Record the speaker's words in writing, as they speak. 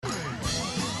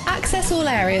Access all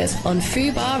areas on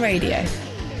Fubar Radio.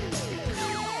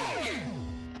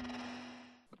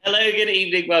 Hello, good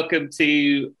evening. Welcome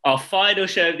to our final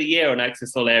show of the year on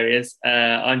Access All Areas.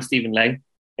 I'm Stephen Lang.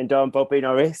 And I'm Bobby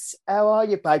Norris. How are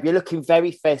you, babe? You're looking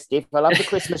very festive. I love the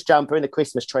Christmas jumper and the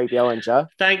Christmas tree behind you.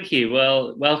 Thank you.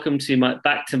 Well, welcome to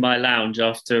back to my lounge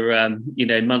after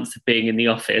months of being in the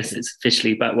office. It's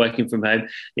officially back working from home.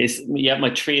 My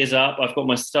tree is up. I've got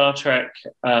my Star Trek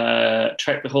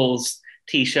Trek the Halls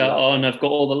t-shirt on. I've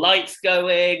got all the lights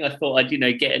going. I thought I'd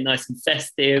get it nice and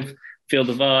festive. Feel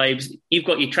the vibes. You've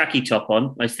got your tracky top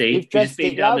on, I see. You've just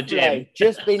been down the gym.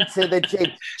 Just been to the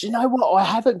gym. Do you know what? I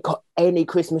haven't got any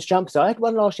Christmas jumpers. I had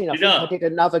one last year. I did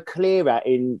another clearer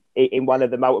in one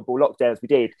of the multiple lockdowns we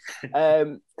did.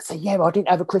 I didn't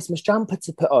have a Christmas jumper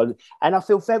to put on. And I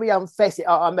feel very unfested.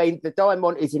 I mean, the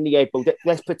diamond is in the air, but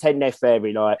let's pretend they're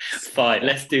fairy lights. Fine,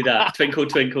 let's do that. Twinkle,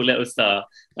 twinkle, little star.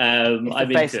 It's a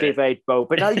festive Ed Ball.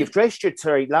 But no, you've dressed your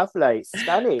tree. Lovely. It's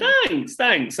stunning.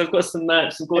 Thanks. I've got some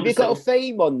have you got a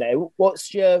theme on there?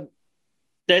 What's your...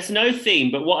 There's no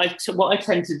theme, but what I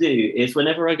tend to do is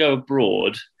whenever I go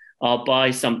abroad, I'll buy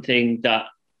something that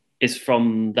is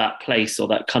from that place or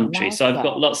that country. So I've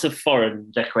got lots of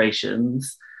foreign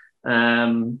decorations.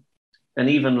 And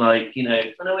even when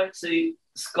I went to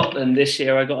Scotland this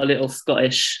year, I got a little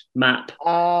Scottish map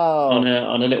on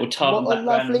a little tub. What a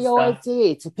lovely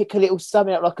idea to pick a little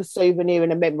something up like a souvenir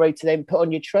and a memory to then put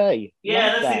on your tray.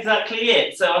 Yeah, that's exactly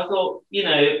it. So I thought,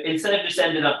 instead of just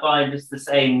ending up buying just the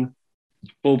same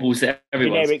baubles that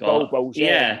everyone's generic got. baubles,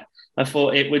 yeah. I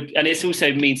thought it would, and it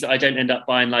also means that I don't end up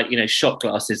buying shot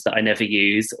glasses that I never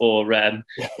use, or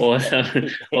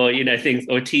things,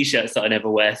 or t-shirts that I never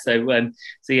wear. So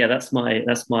yeah, that's my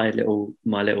little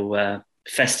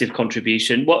festive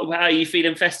contribution. How are you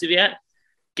feeling festive yet?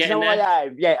 Getting there? I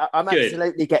am. Yeah, I'm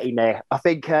absolutely getting there. I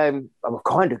think I've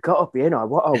kind of got to be.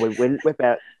 What are we? We're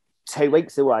about 2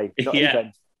 weeks away. Not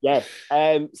even. Yeah.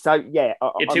 In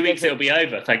 2 weeks it'll be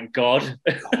over. Thank God.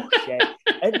 Yeah.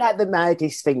 Isn't that the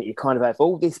maddest thing that you kind of have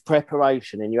all this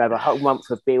preparation and you have a whole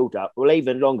month of build-up, or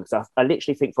even longer? Because I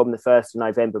literally think from the 1st of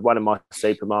November, one of my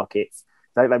supermarkets,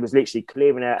 they was literally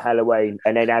clearing out Halloween,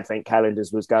 and then Advent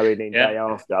calendars was going in day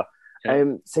after. Yeah.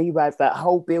 So you have that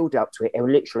whole build-up to it,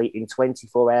 and literally in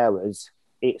 24 hours,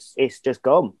 it's just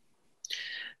gone.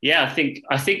 Yeah, I think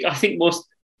most.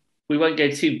 We won't go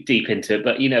too deep into it,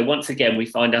 but once again, we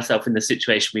find ourselves in the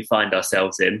situation we find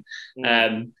ourselves in.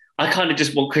 I kind of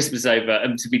just want Christmas over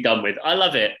and to be done with. I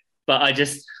love it, but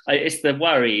it's the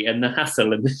worry and the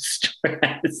hassle and the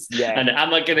stress. Yeah. And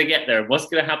am I going to get there? And what's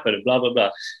going to happen? And blah, blah,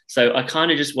 blah. So I kind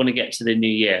of just want to get to the new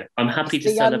year. I'm happy to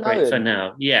celebrate for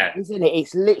now. Yeah. Isn't it?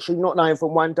 It's literally not known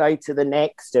from one day to the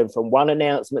next and from one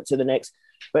announcement to the next.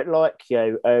 But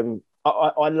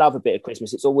I love a bit of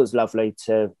Christmas. It's always lovely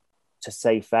to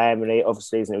see family.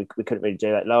 Obviously, isn't it? We couldn't really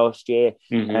do that last year.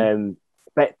 Mm-hmm.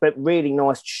 But really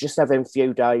nice to just have them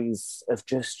few days of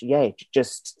just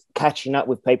catching up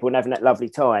with people and having that lovely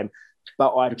time.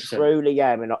 But I 100%. Truly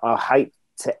am, and I hate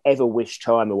to ever wish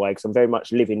time away because I'm very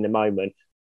much living the moment.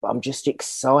 But I'm just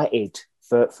excited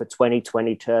for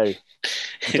 2022. I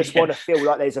just want to feel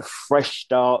like there's a fresh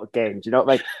start again. Do you know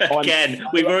what I mean?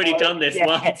 We've already done this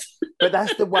once. But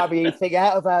that's the worrying thing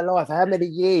out of our life. How many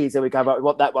years are we going, we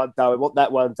want that one done, we want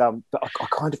that one done? But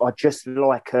I just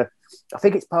like I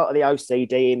think it's part of the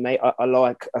OCD in me. I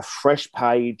like a fresh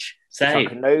page. It's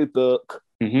like a new book.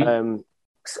 Mm-hmm.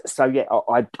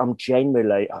 I'm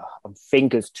genuinely, I'm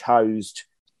fingers toast,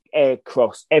 air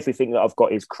crossed. Everything that I've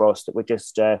got is crossed. That we're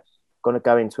just going to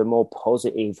go into a more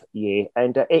positive year.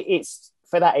 And it's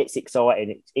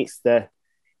exciting. It's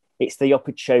the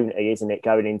opportunity, isn't it,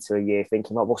 going into a year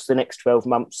thinking, what's the next 12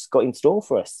 months got in store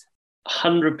for us?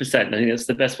 100%. I think that's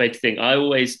the best way to think. I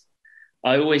always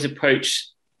approach,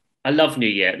 I love New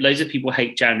Year. Loads of people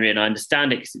hate January, and I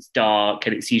understand it because it's dark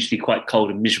and it's usually quite cold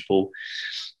and miserable.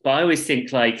 But I always think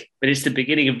but it's the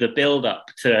beginning of the build-up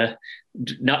to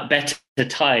not better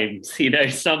times.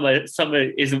 Summer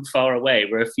isn't far away.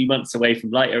 We're a few months away from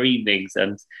lighter evenings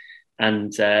and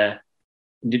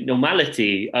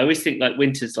normality. I always think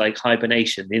winter's like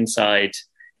hibernation. Inside,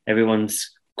 everyone's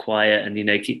quiet and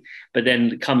but then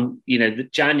the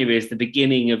January is the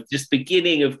beginning of the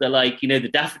the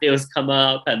daffodils come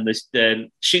up and the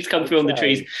shoots come through on the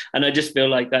trees, and I just feel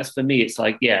like that's, for me, it's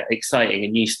exciting, a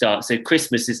new start. So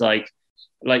Christmas is like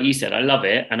you said, I love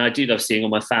it, and I do love seeing all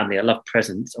my family. I love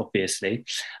presents, obviously,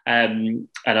 and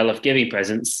I love giving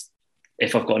presents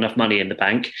if I've got enough money in the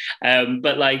bank.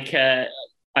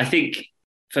 I think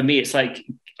for me, it's like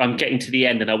I'm getting to the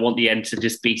end and I want the end to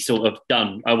just be sort of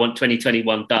done. I want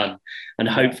 2021 done. And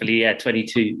hopefully,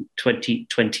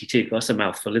 2022, that's a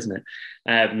mouthful, isn't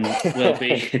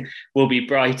it? Will be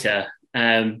brighter.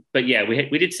 But yeah,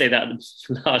 we did say that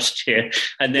last year.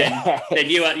 And then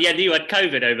you had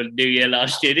COVID over New Year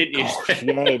last year, didn't you? Gosh,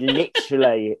 yeah,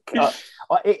 literally.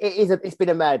 It's been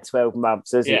a mad 12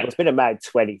 months, hasn't it? It's been a mad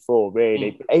 24,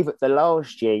 really. But even the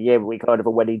last year, we kind of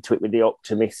went into it with the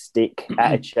optimistic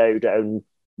attitude and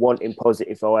wanting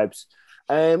positive vibes.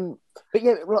 But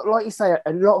yeah, like you say,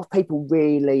 a lot of people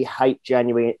really hate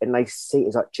January and they see it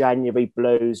as like January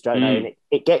blues, don't they? And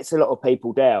it gets a lot of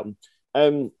people down.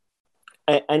 And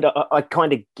I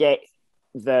kind of get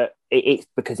that it's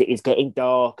because it is getting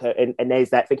darker and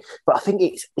there's that thing. But I think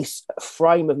it's a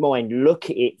frame of mind. Look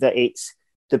at it, that it's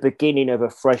the beginning of a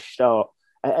fresh start.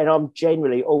 And I'm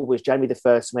generally always, January the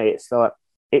 1st, me, it's like,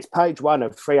 it's page 1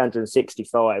 of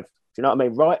 365. Do you know what I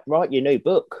mean? Write your new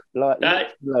book. Like,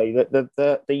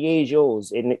 the year's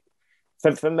yours.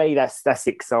 For me, that's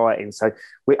exciting. So,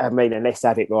 and let's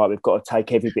have it right. We've got to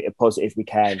take every bit of positive we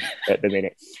can at the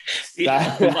minute. So.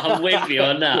 I'm with you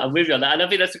on that. And I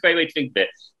think that's a great way to think of it.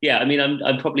 Yeah, I mean,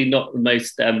 I'm probably not the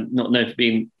most, not known for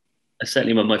being,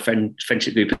 certainly my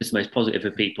friendship group is the most positive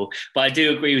of people. But I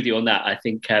do agree with you on that. I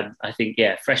think,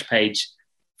 yeah, fresh page,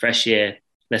 fresh year,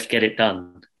 let's get it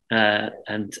done.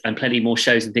 And plenty more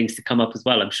shows and things to come up as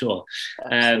well, I'm sure.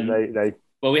 Absolutely.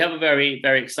 Well, we have a very,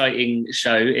 very exciting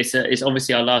show. It's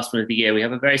obviously our last one of the year. We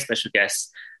have a very special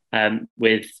guest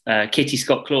with Kitty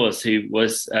Scott-Claus, who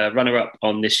was runner-up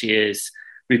on this year's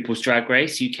RuPaul's Drag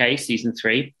Race UK Season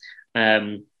 3.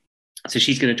 So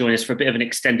she's going to join us for a bit of an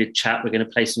extended chat. We're going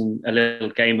to play a little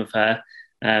game of her,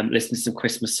 listen to some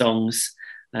Christmas songs,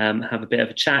 have a bit of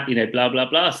a chat, blah,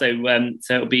 blah, blah. So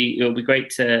it'll be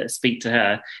great to speak to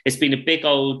her. It's been a big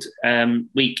old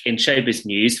week in showbiz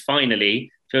news,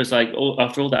 finally. Feels like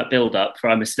after all that build-up for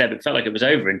I'm a Celeb, it felt like it was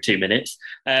over in 2 minutes.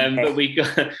 But we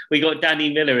got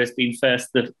Danny Miller has been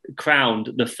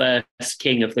crowned the first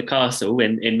king of the castle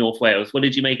in North Wales. What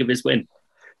did you make of his win?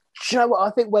 Do you know what?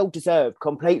 I think well-deserved,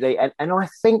 completely. And I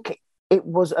think it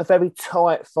was a very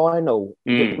tight final.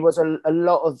 It was a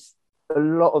lot of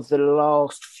the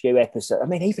last few episodes. I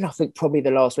mean, even I think probably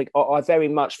the last week, I very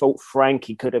much thought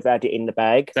Frankie could have had it in the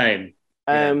bag. Same.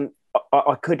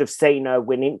 I could have seen her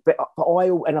winning, but I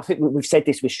think we've said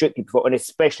this with Strictly before, and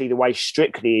especially the way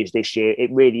Strictly is this year,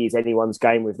 it really is anyone's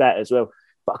game with that as well.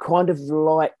 But I kind of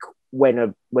like when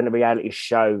a reality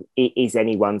show it is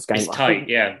anyone's game. It's tight,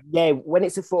 yeah. Yeah, when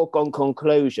it's a foregone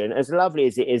conclusion, as lovely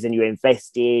as it is, and you're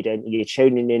invested and you're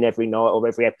tuning in every night or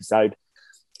every episode,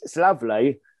 it's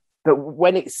lovely. But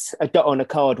when it's a dot on a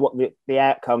card, what the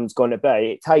outcome's going to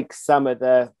be, it takes some of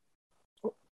the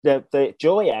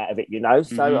joy out of it,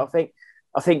 So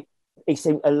I think he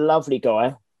seemed a lovely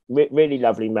guy, really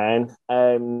lovely man.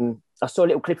 I saw a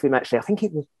little clip of him actually. I think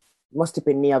must have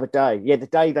been the other day. Yeah, the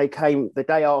day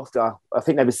after. I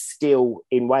think they were still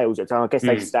in Wales at the time. I guess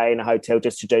they stay in a hotel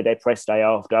just to do their press day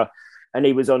after. And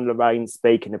he was on Lorraine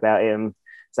speaking about him,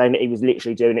 saying that he was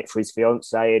literally doing it for his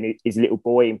fiancée and his little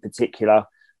boy in particular.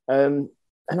 And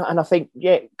I think,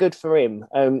 yeah, good for him.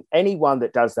 Anyone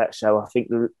that does that show, I think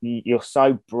you're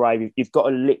so brave. You've got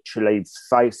to literally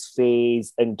face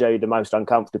fears and do the most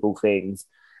uncomfortable things.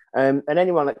 And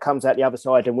anyone that comes out the other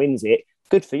side and wins it,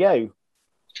 good for you.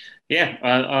 Yeah,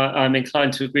 I'm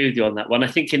inclined to agree with you on that one. I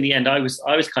think in the end, I was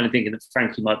kind of thinking that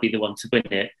Frankie might be the one to win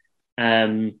it. I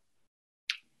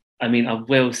mean, I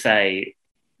will say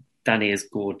Danny is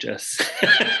gorgeous.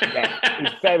 Yeah, he's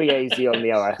very easy on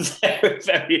the eyes.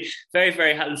 Very, very,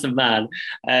 very handsome man.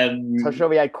 So I'm sure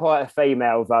we had quite a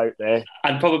female vote there.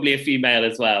 And probably a female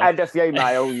as well. And a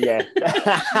female, yeah.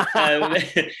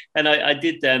 And I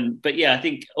did, but yeah, I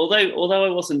think although I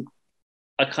wasn't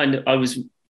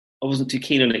too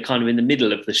keen on it kind of in the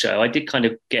middle of the show, I did kind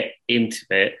of get into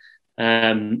it.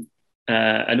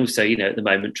 And also, at the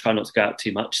moment, try not to go out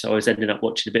too much. So I was ending up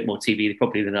watching a bit more TV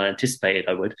probably than I anticipated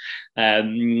I would. I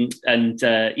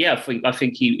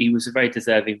think he was a very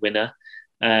deserving winner.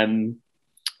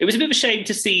 It was a bit of a shame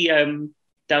to see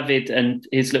David and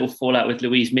his little fallout with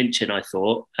Louise Minchin, I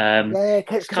thought.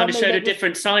 Kind of showed a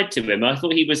different side to him. I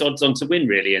thought he was odds on to win,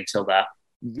 really, until that.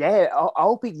 Yeah,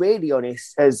 I'll be really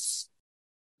honest. As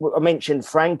I mentioned,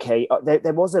 Frankie,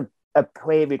 there was a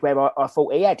period where I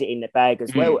thought he had it in the bag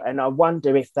as well. And I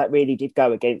wonder if that really did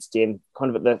go against him,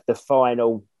 kind of at the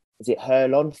final, is it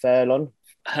Furlong? Final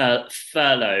hurdle.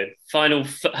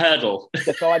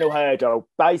 The final hurdle.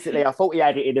 Basically, I thought he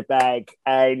had it in the bag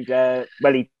and,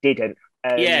 he didn't.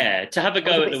 Yeah, to have a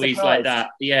go at Louise like that.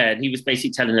 Yeah, and he was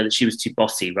basically telling her that she was too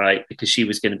bossy, right? Because she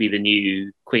was going to be the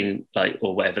new queen, like,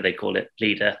 or whatever they call it,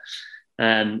 leader.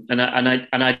 And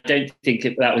I don't think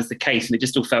that was the case, and it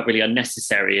just all felt really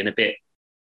unnecessary and a bit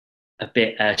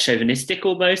chauvinistic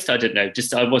almost. I don't know.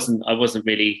 Just I wasn't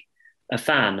really a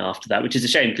fan after that, which is a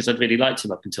shame because I'd really liked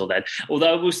him up until then.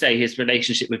 Although I will say his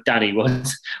relationship with Danny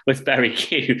was very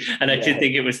cute, and I did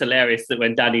think it was hilarious that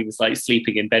when Danny was like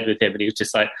sleeping in bed with him, and he was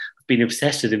just like, "I've been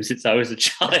obsessed with him since I was a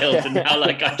child, and now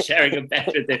like I'm sharing a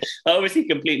bed with him." Obviously,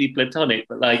 completely platonic,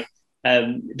 but like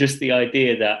just the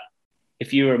idea that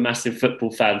if you were a massive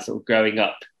football fan, sort of growing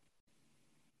up,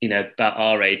 you know, about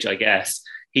our age, I guess.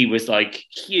 He was like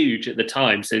huge at the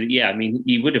time. So yeah, I mean,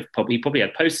 he probably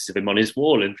had posters of him on his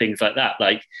wall and things like that.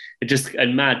 Like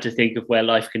and mad to think of where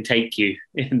life can take you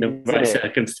in the right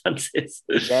circumstances.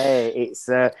 Yeah, it's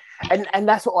and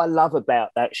that's what I love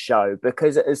about that show,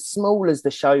 because as small as the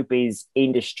showbiz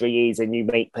industry is, and you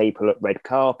meet people at red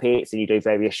carpets and you do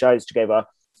various shows together,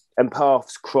 and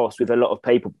paths cross with a lot of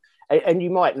people, and you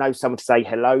might know someone to say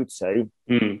hello to,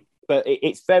 but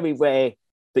it's very rare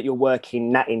that you're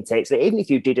working that intensely. Even if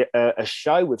you did a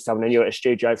show with someone and you're at a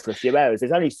studio for a few hours,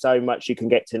 there's only so much you can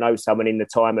get to know someone in the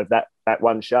time of that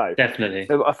one show. Definitely.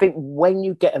 So I think when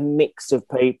you get a mix of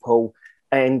people,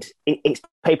 and it's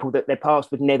people that their paths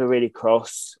would never really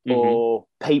cross, or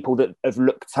people that have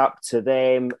looked up to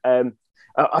them,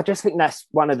 I just think that's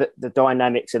one of the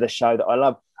dynamics of the show that I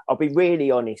love. I'll be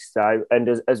really honest though, and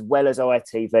as well as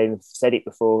ITV, and I've said it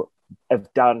before,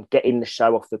 have done getting the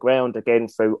show off the ground again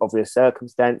through obvious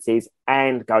circumstances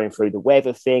and going through the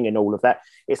weather thing and all of that.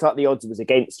 It's like the odds was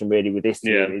against them really with this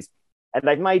series. And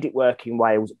they've made it work in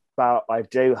Wales, but I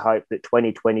do hope that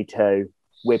 2022,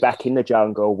 we're back in the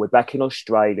jungle, we're back in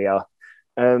Australia.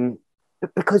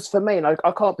 Because for me, and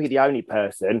I can't be the only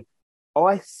person,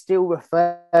 I still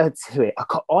refer to it.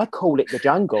 I call it the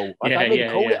jungle. I don't really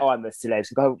call it I'm a Celeb.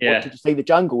 I go, what, did you see the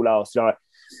jungle last night?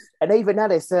 And even now,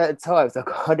 there's certain times I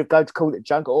kind of go to call it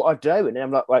jungle, or I do, and then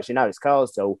I'm like, well, actually, no, it's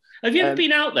Castle. Have you ever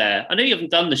been out there? I know you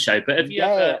haven't done the show, but have you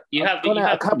ever? I've gone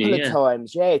out a couple of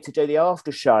times, to do the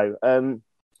after show. And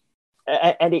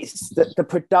it's the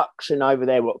production over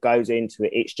there, what goes into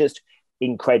it. It's just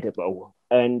incredible.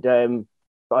 And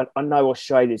I know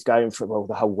Australia's going through, well,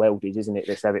 the whole world is, isn't it?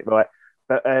 Let's have it right.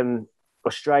 But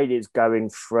Australia's going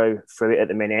through it at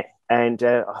the minute, and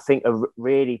I think are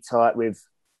really tight with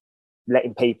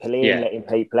letting people in, letting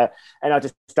people out. And I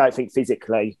just don't think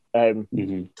physically 12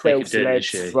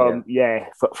 celebs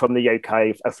from the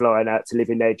UK are flying out to live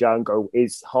in their jungle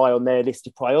is high on their list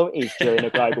of priorities during a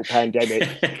global pandemic.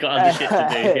 Got other shit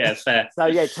to do, yeah, fair. So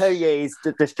 2 years,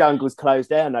 this jungle's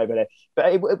closed down over there.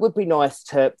 But it would be nice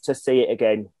to see it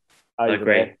again over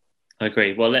there. I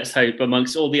agree. Well, let's hope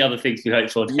amongst all the other things we hope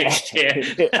for next year.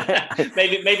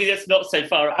 maybe that's not so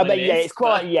far up. I mean, it's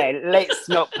quite. Let's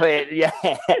not put it.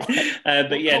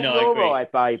 But yeah, no, I agree. All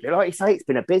right, baby. Like you say, it's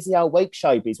been a busy old week,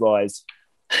 showbiz wise.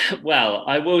 Well,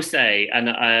 I will say, and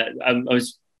I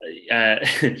was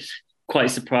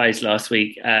quite surprised last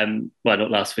week. Well,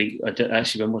 not last week.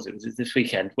 Actually, when was it? Was it this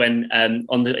weekend? When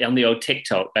on the old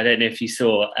TikTok, I don't know if you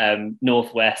saw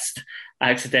Northwest.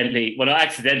 Not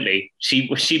accidentally,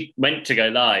 she went to go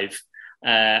live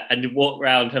and walked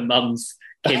around her mum's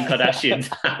Kim Kardashian's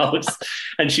house,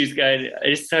 and she's going,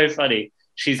 it's so funny.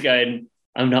 She's going,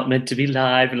 I'm not meant to be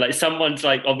live, and like someone's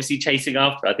like obviously chasing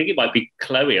after her. I think it might be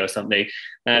Chloe or something.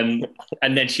 And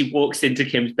then she walks into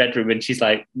Kim's bedroom and she's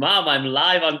like, "Mom, I'm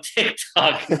live on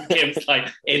TikTok." And Kim's like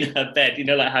in her bed, you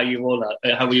know, like how we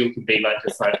all can be, like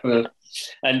just like.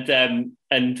 And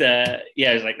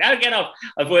I was like, now get off.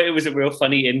 I thought it was a real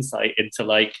funny insight into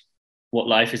like what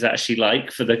life is actually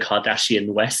like for the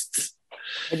Kardashian Wests.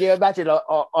 Can you imagine? Like,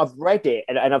 I've read it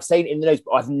and I've seen it in the news,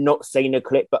 but I've not seen a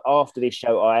clip. But after this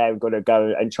show, I am going to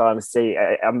go and try and see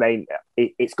it. I mean,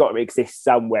 it's got to exist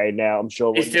somewhere now, I'm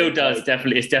sure. It still does,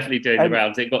 definitely. It's definitely doing the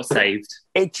rounds. It got saved.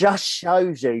 It just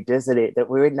shows you, doesn't it, that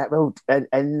we're in that world.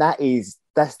 And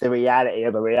that's the reality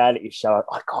of a reality show.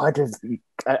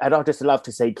 I'd just love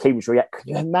to see Kim's react. Can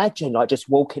you imagine, like, just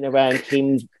walking around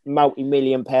Kim's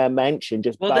multi-million-pound mansion,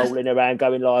 just bowling around,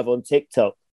 going live on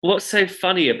TikTok? What's so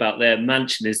funny about their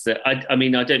mansion is that, I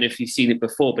mean, I don't know if you've seen it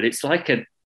before, but it's like a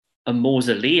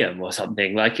mausoleum or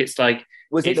something. Like, it's like...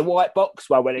 Was it the white box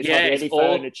one when it's any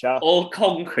furniture? All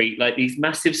concrete, like these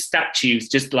massive statues,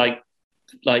 just like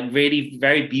really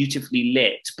very beautifully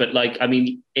lit. But like, I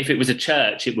mean, if it was a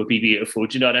church, it would be beautiful.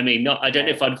 Do you know what I mean? I don't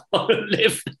know if I'd want to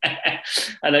live there.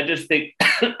 And I just think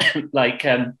like,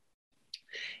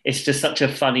 it's just such a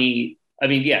funny, I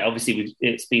mean, yeah, obviously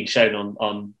it's been shown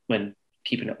on when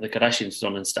Keeping Up with the Kardashians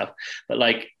on and stuff. But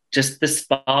like, just the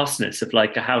sparseness of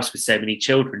like a house with so many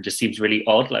children just seems really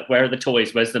odd. Like, where are the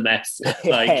toys? Where's the mess?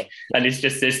 Like, and it's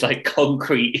just this like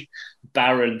concrete,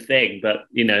 barren thing. But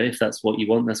you know, if that's what you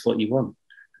want, that's what you want.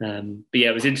 But yeah,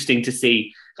 it was interesting to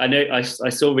see. I know I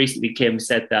saw recently Kim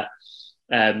said that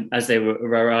as they were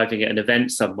arriving at an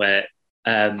event somewhere,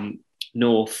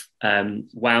 North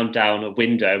wound down a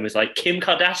window and was like, Kim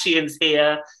Kardashian's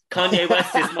here, Kanye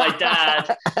West is my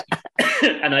dad.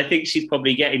 And I think she's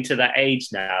probably getting to that age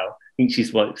now. I think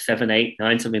she's what, 7, 8,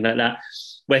 9, something like that,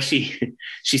 where she's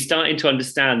starting to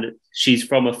understand that she's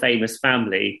from a famous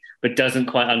family, but doesn't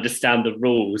quite understand the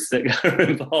rules that are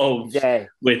involved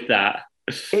with that.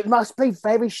 It must be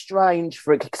very strange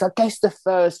for it, because I guess the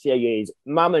first few years,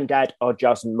 mum and dad are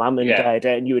just mum and dad,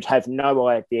 and you would have no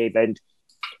idea. And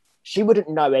she wouldn't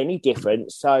know any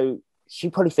different. So she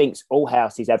probably thinks all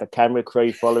houses have a camera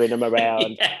crew following them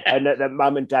around, and that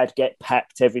mum and dad get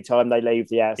packed every time they leave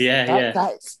the house.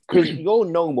 That's because your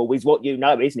normal is what you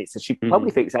know, isn't it? So she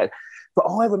probably thinks that. But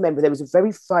I remember there was a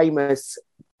very famous,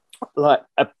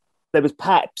 there was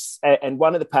Paps, and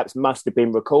one of the Paps must have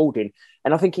been recording,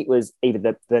 and I think it was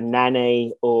either the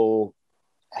nanny or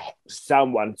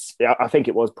someone, I think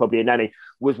it was probably a nanny,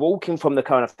 was walking from the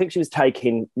car, and I think she was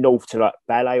taking North to like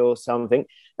ballet or something,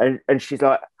 and she's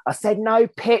like, I said no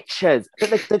pictures. But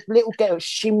the little girl,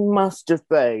 she must have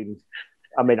been,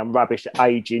 I mean, I'm rubbish at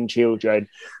aging children,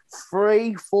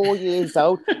 3, 4 years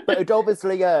old, but had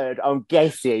obviously heard, I'm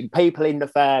guessing, people in the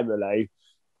family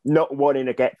not wanting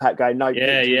to get Pat going, no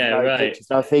pictures. Pictures.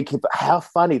 And I'm thinking, but how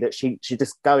funny that she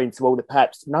just going to all the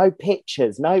Paps, no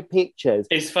pictures.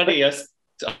 It's funny, I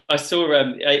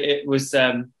saw it was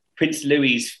Prince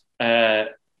Louis's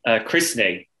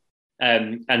christening,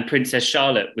 and Princess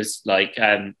Charlotte was like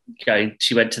going.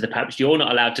 She went to the Paps. You're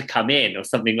not allowed to come in, or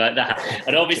something like that.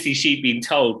 And obviously, she'd been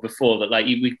told before that, like,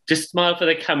 we just smile for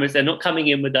the cameras. They're not coming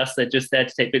in with us. They're just there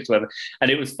to take pictures. Whatever.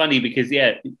 And it was funny because,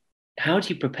 how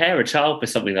do you prepare a child for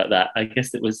something like that? I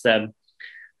guess it was.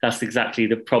 That's exactly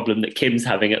the problem that Kim's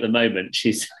having at the moment.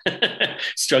 She's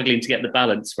struggling to get the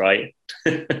balance right.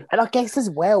 And I guess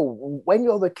as well, when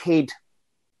you're a kid,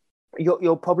 you're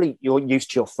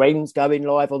used to your friends going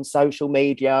live on social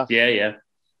media. Yeah.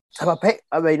 So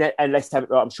and let's have it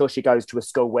right. I'm sure she goes to a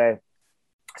school where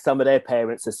some of their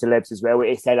parents are celebs as well.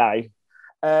 It's LA.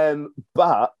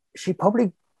 But she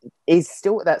probably is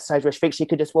still at that stage where she thinks she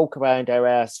could just walk around her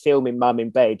house filming mum in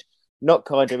bed, not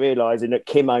kind of realising that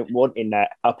Kim ain't wanting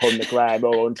that up on the gram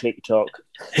or on TikTok.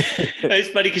 It's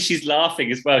funny because she's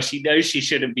laughing as well. She knows she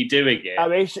shouldn't be doing it. I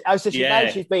mean, she knows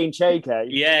she's being cheeky.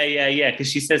 Yeah. Because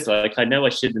she says, like, I know I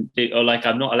shouldn't do, or like,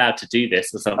 I'm not allowed to do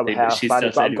this or something.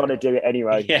 But I'm going to do it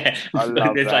anyway. Yeah.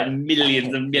 There's like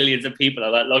millions and millions of people are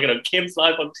like logging on. Kim's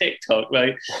live on TikTok.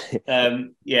 Right? Anyway,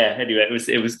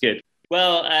 it was good.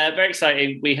 Well, very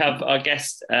exciting. We have our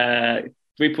guest,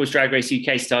 RuPaul's Drag Race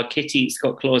UK star Kitty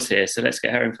Scott-Claus here, so let's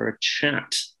get her in for a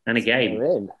chat and a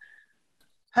game.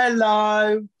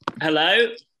 Hello, babe.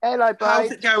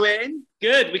 How's it going?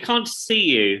 Good. We can't see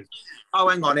you. Oh,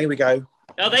 hang on. Here we go.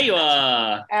 Oh, there you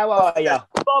are. How are you,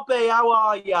 Bobby? How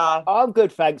are you? I'm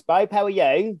good, thanks, babe. How are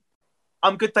you?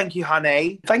 I'm good, thank you,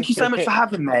 honey. Thank you so much for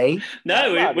having me.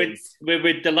 No,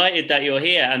 we're delighted that you're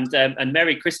here, and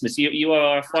Merry Christmas. You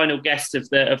are our final guest of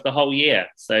the whole year.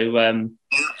 So.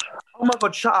 Oh my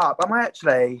God! Shut up! Am I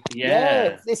actually?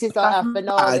 Yeah. This is like our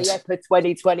finale for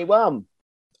 2021.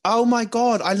 Oh my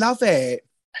God! I love it.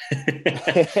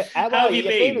 How are you?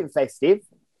 Feeling festive?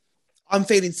 I'm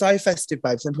feeling so festive,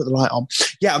 babe. Let me put the light on.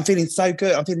 Yeah, I'm feeling so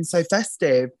good. I'm feeling so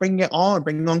festive. Bring it on.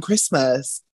 Bring on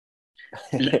Christmas.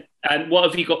 And what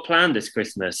have you got planned this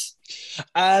Christmas?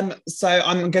 So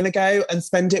I'm going to go and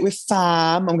spend it with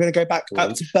fam. I'm going to go back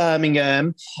up to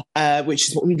Birmingham, which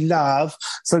is what we love.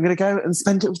 So I'm going to go and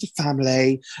spend it with the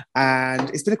family. And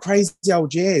it's been a crazy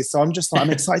old year. So I'm just like, I'm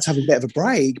excited to have a bit of a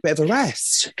break, a bit of a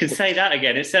rest. Can say that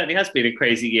again. It certainly has been a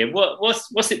crazy year.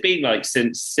 What's it been like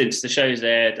since the show's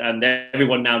aired and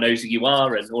everyone now knows who you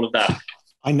are and all of that?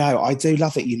 I know. I do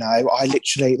love it, you know. I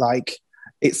literally like...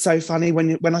 It's so funny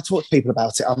when I talk to people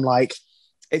about it, I'm like,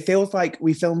 it feels like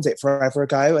we filmed it forever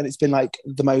ago and it's been like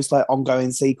the most like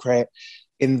ongoing secret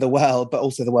in the world, but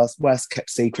also the worst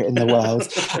kept secret in the world.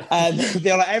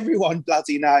 They're like, everyone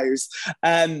bloody knows.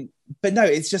 But no,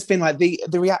 it's just been like the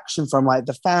reaction from like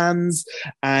the fans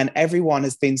and everyone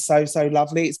has been so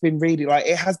lovely. It's been really like,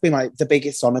 it has been like the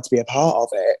biggest honour to be a part of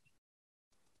it.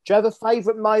 Do you have a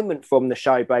favourite moment from the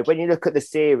show, babe? When you look at the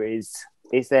series,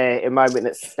 is there a moment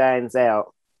that stands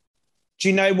out? Do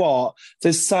you know what?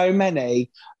 There's so many.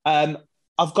 I've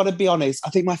got to be honest.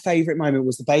 I think my favourite moment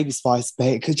was the Baby Spice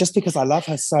bit, because I love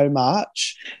her so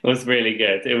much. It was really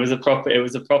good. It was a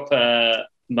proper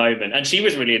moment. And she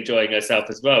was really enjoying herself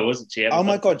as well, wasn't she? Oh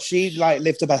my God, she like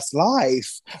lived her best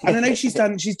life. And I know she's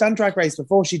done Drag Race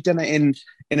before. She'd done it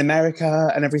in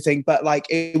America and everything, but like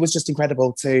it was just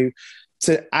incredible to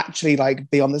actually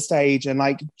like be on the stage. And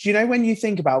like, do you know when you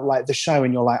think about like the show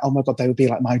and you're like, oh my God, they would be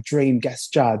like my dream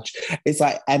guest judge? It's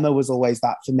like Emma was always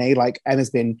that for me. Like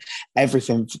Emma's been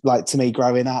everything like to me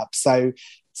growing up. So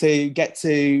to get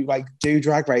to like do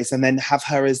Drag Race and then have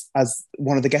her as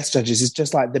one of the guest judges is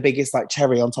just like the biggest like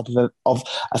cherry on top of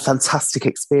a fantastic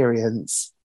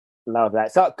experience. Love that.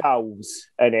 It's like goals,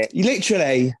 isn't it? You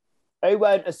literally. Who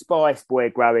weren't a Spice Boy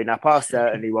growing up? I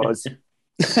certainly was.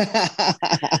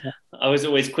 I was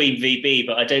always Queen VB,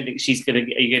 but I don't think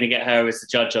you're gonna get her as the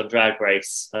judge on Drag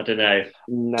Race. I don't know.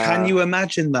 No. Can you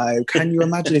imagine though? Can you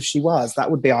imagine if she was?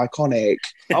 That would be iconic.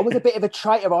 I was a bit of a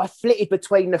traitor. I flitted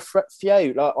between the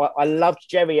few. Like I loved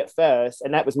Jerry at first,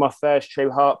 and that was my first true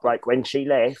heartbreak when she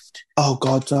left. Oh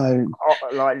God, don't.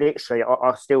 Like literally,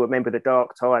 I still remember the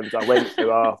dark times I went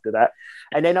through after that.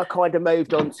 And then I kind of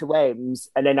moved on to Ems,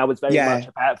 and then I was very much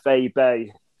about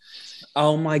VB.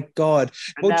 Oh my God.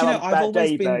 Well, do you know, I've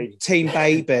always been Team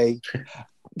Baby.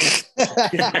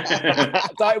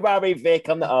 Don't worry, Vic,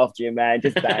 I'm not after you, man.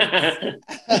 Just dance.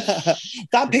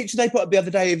 That picture they put up the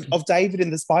other day of David in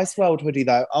the Spice World hoodie,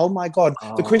 though. Oh my God.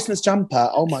 The Christmas jumper.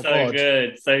 Oh my God.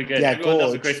 So good. Yeah, everyone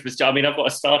loves a Christmas jumper. I mean, I've got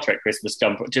a Star Trek Christmas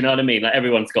jumper. Do you know what I mean? Like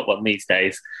everyone's got one these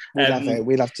days. We love it.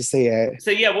 We love to see it.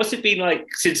 So yeah, what's it been like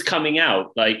since coming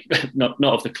out? Like not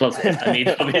of the closet. I mean,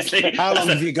 obviously, how long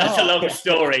have you got? That's a long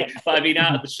story. But I mean,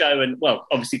 out of the show, and well,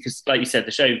 obviously, because like you said,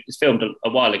 the show was filmed a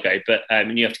while ago, but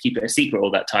and you have to keep it a secret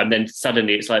all that time. Then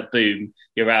suddenly it's like boom,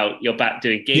 you're out, you're back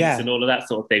doing gigs and all of that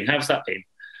sort of thing. How's that been?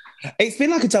 It's been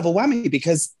like a double whammy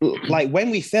because like when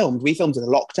we filmed in a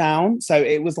lockdown, so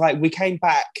it was like we came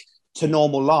back to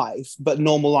normal life, but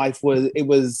normal life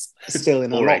was still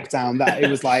in a lockdown. That it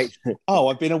was like, oh,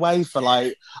 I've been away for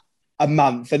like a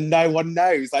month and no one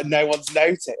knows, like no one's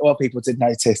noticed. Well, people did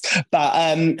notice,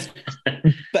 but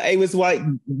it was like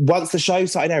once the show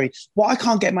started airing, what I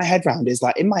can't get my head around is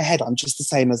like in my head I'm just the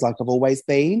same as like I've always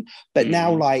been, but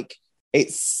now like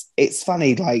it's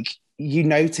funny, like you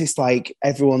notice like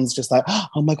everyone's just like,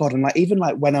 oh my God. And like even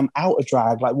like when I'm out of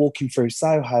drag, like walking through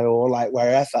Soho or like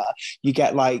wherever, you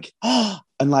get like, oh,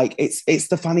 and like it's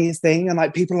the funniest thing. And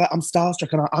like people are like, I'm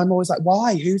starstruck, and I'm always like,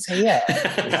 why? Who's here?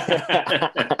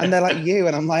 And they're like, you.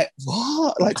 And I'm like,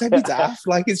 what? Like, don't be daft.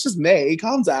 Like, it's just me.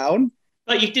 Calm down.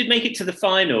 But you did make it to the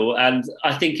final, and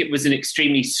I think it was an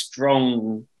extremely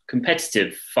strong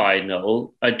competitive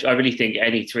final. I really think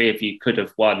any three of you could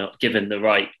have won given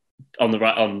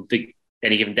on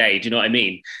any given day. Do you know what I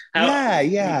mean?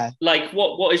 Yeah. Like,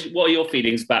 what are your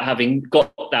feelings about having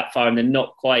got that far and then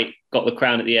not quite got the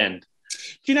crown at the end?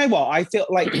 Do you know what? I feel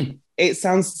like it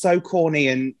sounds so corny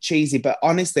and cheesy, but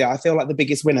honestly, I feel like the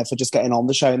biggest winner for just getting on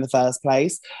the show in the first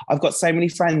place. I've got so many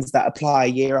friends that apply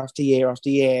year after year after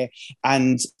year,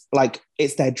 and like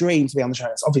it's their dream to be on the show.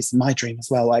 It's obviously my dream as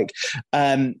well. Like,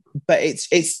 but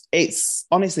it's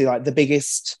honestly like the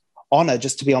biggest honor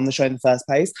just to be on the show in the first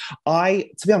place.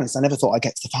 To be honest, I never thought I'd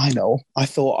get to the final. I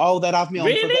thought, oh, they'd have me on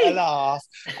for a bit of laugh.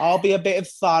 I'll be a bit of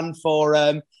fun for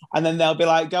them. And then they'll be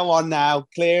like, go on now,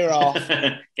 clear off.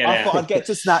 I thought I'd get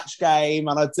to Snatch Game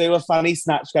and I'd do a funny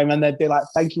Snatch Game and they'd be like,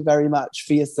 thank you very much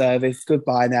for your service.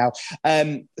 Goodbye now.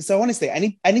 So honestly,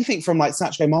 anything from like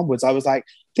Snatch Game onwards, I was like,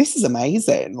 this is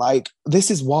amazing. Like, this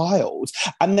is wild.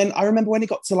 And then I remember when it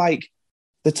got to like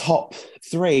the top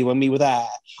three when we were there,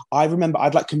 I remember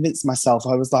I'd like convinced myself,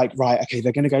 I was like, right, okay,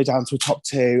 they're going to go down to a top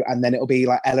two and then it'll be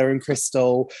like Ella and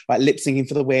Crystal like lip syncing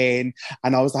for the win.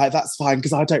 And I was like, that's fine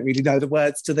because I don't really know the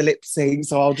words to the lip sync,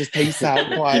 so I'll just peace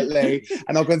out quietly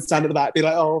and I'll go and stand at the back, be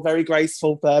like, oh, very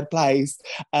graceful third place.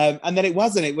 And then it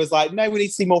wasn't. It was like, no, we need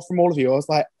to see more from all of you. I was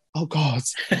like, oh God.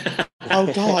 Oh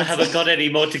God. I haven't got any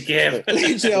more to give.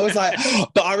 Literally, I was like,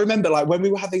 but I remember like when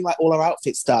we were having like all our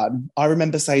outfits done, I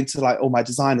remember saying to like all my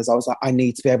designers, I was like, I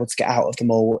need to be able to get out of them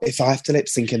all. If I have to lip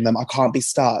sync in them, I can't be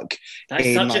stuck.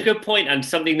 That's such a good point, and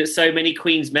something that so many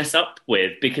queens mess up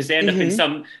with because they end up in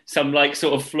some like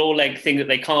sort of floor length thing that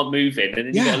they can't move in, and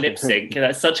then you got a lip sync.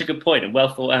 That's such a good point and well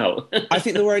thought out. I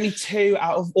think there were only two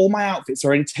out of all my outfits, there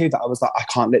were only two that I was like, I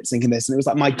can't lip sync in this. And it was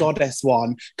like my goddess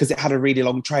one because it had a really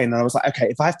long train. And I was like, okay,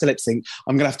 if I have to lip sync,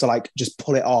 I'm gonna have to like just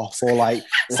pull it off or like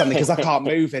something because I can't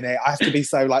move in it. I have to be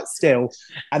so like still.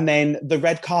 And then the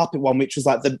red carpet one, which was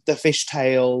like the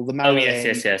fishtail, the Marilyn.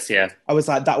 Oh yes, yeah. I was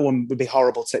like, that one would be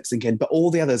horrible to lip sync in. But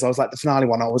all the others, I was like, the finale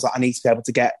one, I was like, I need to be able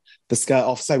to get the skirt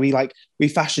off. So we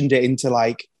fashioned it into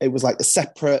like, it was like a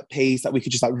separate piece that we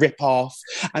could just like rip off.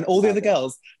 And all the other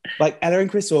girls, like Ella and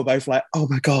Crystal, were both like, oh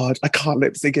my God, I can't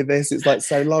lip sync in this. It's like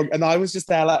so long. And I was just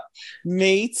there like,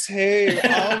 me too.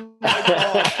 Oh my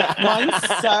God.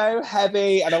 Mine's so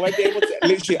heavy. And I won't be able to,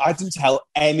 literally, I didn't tell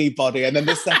anybody. And then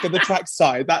the second the track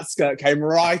started, that skirt came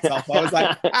right off. I was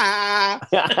like,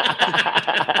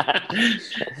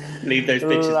 Leave those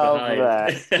bitches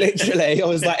behind. Literally, I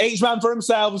was like, each man for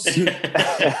themselves.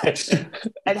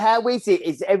 And how is it?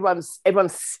 Is everyone's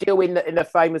still in the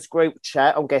famous group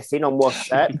chat, I'm guessing, on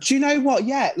WhatsApp? Do you know what?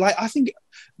 Yeah, like I think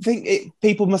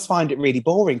people must find it really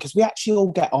boring because we actually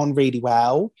all get on really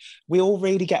well. We all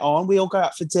really get on. We all go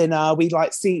out for dinner. We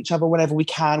like see each other whenever we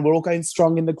can. We're all going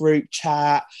strong in the group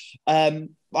chat.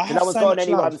 No one's got on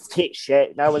anyone's tits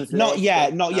yet. No one's not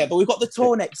yet. But we've got the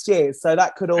tour next year, so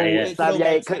that could all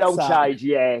it could all change.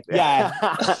 Yeah.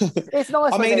 It's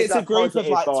nice. I mean, it's a group of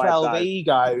like 12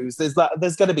 egos. There's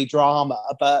going to be drama,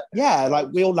 but yeah, like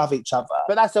we all love each other.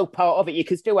 But that's all part of it. You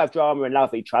can still have drama and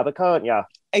love each other, can't you?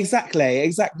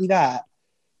 Exactly that.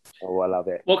 Oh, I love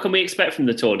it. What can we expect from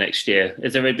the tour next year?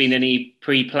 Has there been any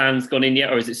pre-plans gone in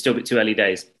yet, or is it still a bit too early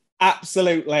days?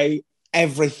 Absolutely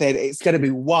everything. It's going to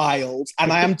be wild.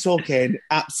 And I am talking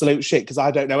absolute shit because I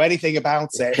don't know anything about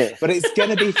it, but it's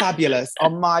going to be fabulous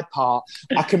on my part.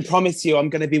 I can promise you I'm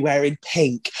going to be wearing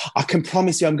pink. I can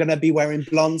promise you I'm going to be wearing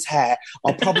blonde hair.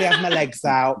 I'll probably have my legs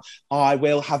out. I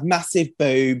will have massive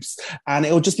boobs and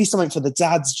it'll just be something for the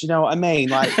dads. Do you know what I mean?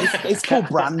 Like it's called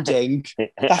branding.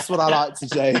 That's what I like to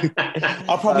do.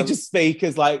 I'll probably just speak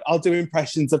as like, I'll do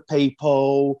impressions of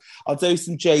people. I'll do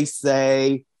some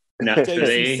JC.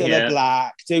 Naturally, do some Cilla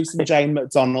Black, do some Jane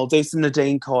McDonald, do some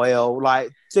Nadine Coyle, like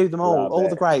do them all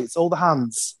the greats, all the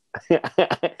hands.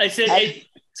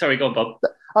 Sorry, go on, Bob.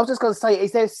 I was just going to say,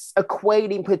 is there a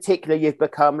queen in particular you've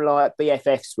become like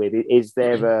BFFs with? Is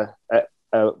there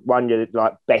a one you're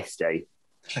like bestie?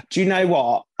 Do you know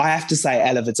what? I have to say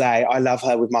Ella Vidae. I love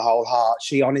her with my whole heart.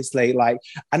 She honestly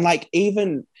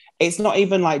even... It's not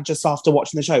even like just after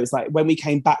watching the show. It's like when we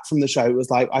came back from the show, it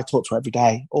was like I talk to her every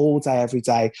day, all day, every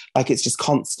day. Like it's just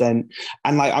constant.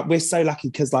 And like we're so lucky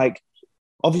because like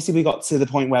obviously we got to the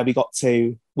point where we got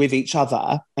to with each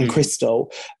other and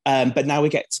Crystal, but now we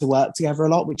get to work together a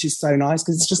lot, which is so nice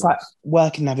because it's just like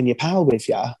working and having your pal with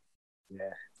you.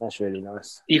 Yeah. That's really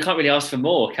nice. You can't really ask for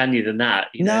more, can you, than that?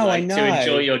 I know. To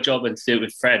enjoy your job and to do it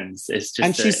with friends. It's just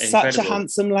and she's such a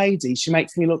handsome lady. She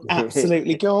makes me look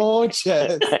absolutely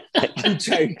gorgeous. I'm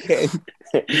joking.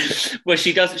 Well,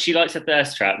 she does. She likes a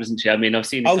thirst trap, doesn't she? I mean, I've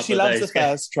seen. She loves the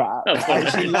thirst trap.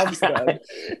 She loves them.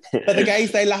 But the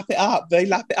gays, they lap it up.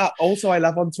 Also, I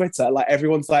love on Twitter, like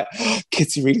everyone's like, oh,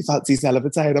 Kitty really fancies Ella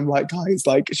Vidae, and I'm like, guys,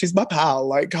 like she's my pal.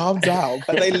 Like, calm down.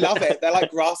 But they love it. They're like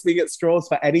grasping at straws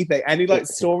for anything, any like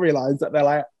storylines that they're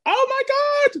like, oh my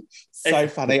God, so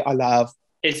funny. I love.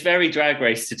 It's very Drag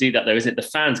Race to do that, though, isn't it? The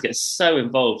fans get so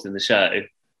involved in the show.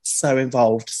 So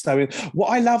involved. What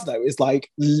I love though is like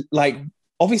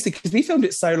obviously because we filmed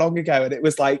it so long ago and it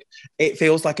was like it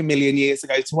feels like a million years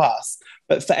ago to us,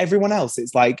 but for everyone else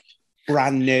it's like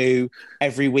brand new.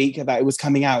 Every week that it was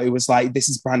coming out, it was like this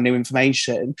is brand new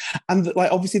information. And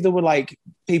like obviously there were like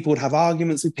people would have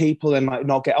arguments with people and like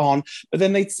not get on, but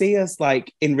then they'd see us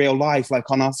like in real life, like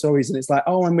on our stories, and it's like,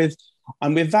 oh, I'm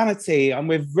with Vanity, I'm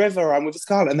with River, I'm with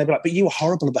Scarlett, and they'd be like, but you were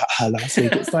horrible about her last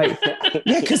week. It's like,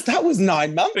 yeah, because that was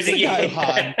 9 months ago,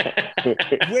 hon.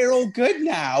 We're all good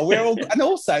now. And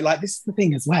also, like, this is the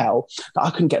thing as well that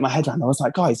I couldn't get my head around. I was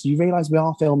like, guys, you realise we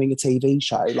are filming a TV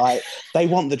show? Like, they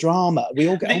want the drama. We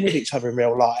all get on with each other in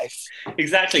real life.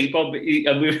 Exactly, Bob. We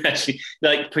were actually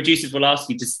like producers will ask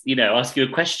you ask you a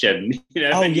question, you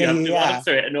have to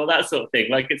answer it and all that sort of thing.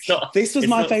 Like, it's not. This was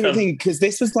my favourite thing because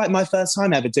this was like my first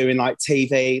time ever doing like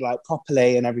TV like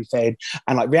properly and everything,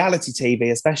 and like reality TV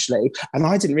especially, and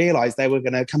I didn't realise they were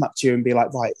going to come up to you and be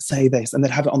like, right, say this, and they'd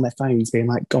have it on their phones being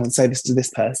like, go and say this to this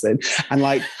person, and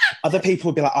like other people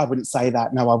would be like, I wouldn't say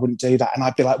that, no, I wouldn't do that, and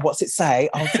I'd be like, what's it say?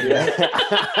 I'll do it.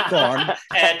 Go on.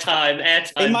 Airtime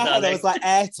in my head I was like,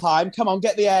 airtime, come on,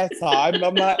 get the airtime. And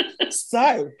I'm like,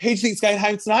 so who do you think's going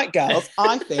home tonight, girls?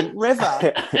 I think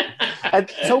River. And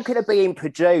talking of being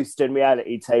produced in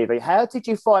reality TV, how did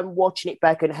you find watching it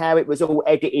back and how it was all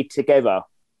edited together?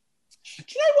 Do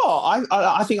you know what?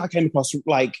 I think I came across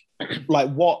like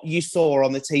what you saw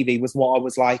on the TV was what I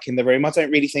was like in the room. I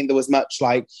don't really think there was much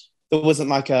like, there wasn't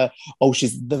like a, oh,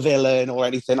 she's the villain or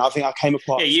anything. I think I came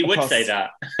across... Yeah, you would say that.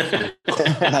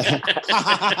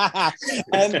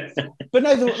 But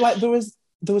no, there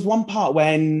was one part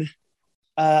when,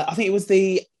 I think it was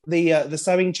the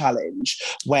sewing challenge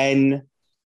when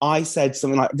I said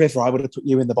something like, River, I would have put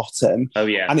you in the bottom. Oh,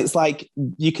 yeah. And it's like,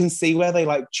 you can see where they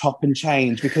like chop and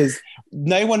change because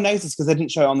no one noticed because they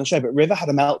didn't show it on the show, but River had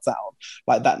a meltdown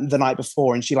like that the night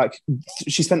before. And she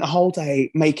spent the whole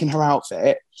day making her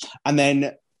outfit and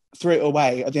then threw it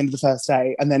away at the end of the first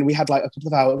day. And then we had like a couple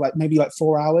of hours, like maybe like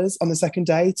 4 hours on the second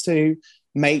day to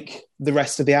make the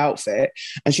rest of the outfit.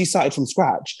 And she started from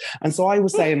scratch. And so I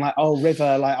was saying like, oh,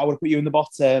 River, like I would put you in the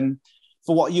bottom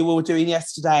for what you were doing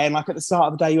yesterday. And like at the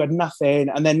start of the day, you had nothing.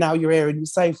 And then now you're here and you're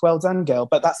safe. Well done, girl.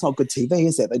 But that's not good TV,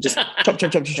 is it? They just chop,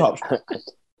 chop, chop, chop, chop.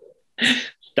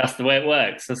 That's the way it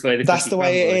works. That's the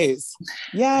way it is.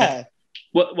 Yeah.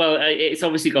 Well, it's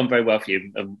obviously gone very well for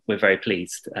you. We're very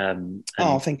pleased.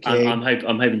 Thank you. I'm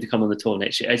hoping to come on the tour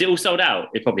next year. Is it all sold out?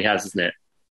 It probably has, isn't it?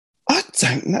 I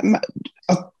don't know.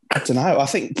 I don't know. I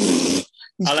think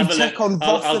I'll have a look on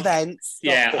Voss events.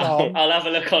 Yeah, I'll have a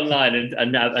look online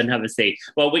and have a see.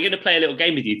 Well, we're going to play a little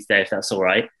game with you today, if that's all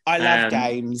right. I love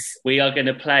games. We are going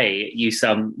to play you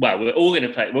some. Well, we're all going to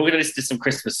play. We're going to listen to some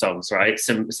Christmas songs, right?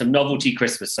 Some novelty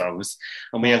Christmas songs,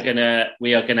 and we are going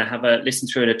to have a listen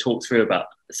through and a talk through about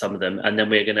some of them, and then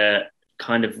we're going to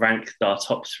kind of rank our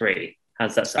top three.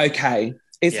 How's that sound? Okay.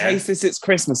 Is Hey Sis It's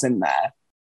Christmas in there?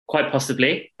 Quite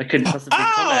possibly. I couldn't possibly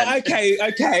comment. Okay.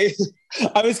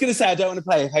 I was going to say I don't want to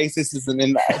play if Hey Sis isn't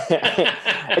in there.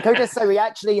 Can I just say we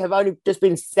actually have only just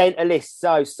been sent a list,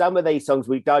 so some of these songs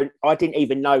I didn't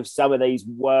even know some of these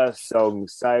were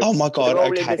songs. So oh my God, we're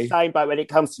all in the same boat when it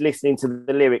comes to listening to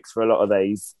the lyrics for a lot of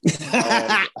these.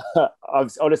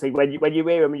 Honestly, when you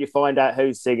hear them and you find out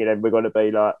who's singing them, we're going to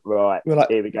be like, right,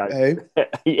 here we go.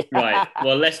 Yeah. Right.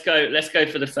 Well, let's go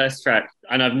for the first track.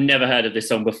 And I've never heard of this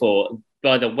song before,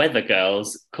 by the Weather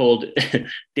Girls, called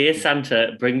Dear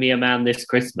Santa, Bring Me a Man This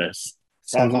Christmas.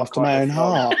 Song after my own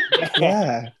heart.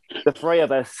 Yeah. The three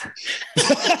of us.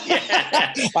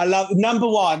 Yeah. I love number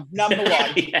one.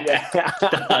 Yeah.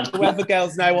 The Weather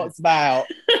Girls know what's about.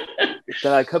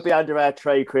 So it could be under our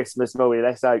tree Christmas movie.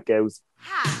 Let's hope, girls.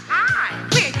 Hi,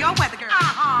 we're your Weather Girls.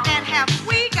 And have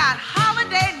we got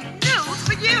holiday news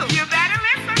for you? You better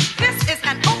listen. This is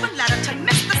an open letter to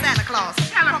Mr. Santa Claus.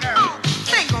 Tell him, girl.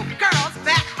 Single girls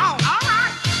back home. All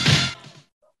right.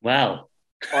 Wow.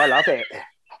 I love it.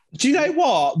 Do you know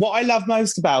what? What I love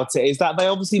most about it is that they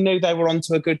obviously knew they were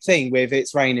onto a good thing with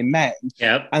It's Raining Men.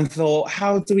 Yep. And thought,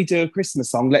 how do we do a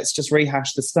Christmas song? Let's just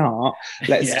rehash the start.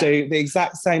 Let's do the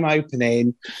exact same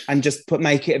opening and just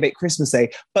make it a bit Christmassy.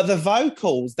 But the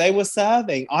vocals, they were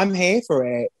serving. I'm here for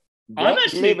it.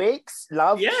 Lyrics,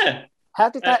 love. Yeah. How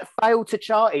did that fail to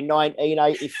chart in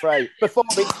 1983? Before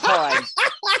its time.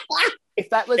 If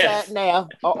that was out now,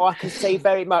 I can see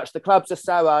very much the clubs of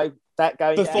Soho. That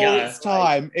going before its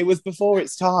time. It was before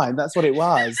its time. That's what it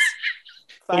was.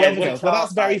 Well,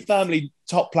 that's very firmly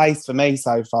top place for me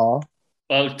so far.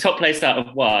 Well, top place out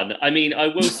of one. I mean, I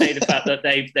will say the fact that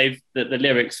that the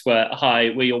lyrics were,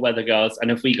 "Hi, we're your Weather Girls,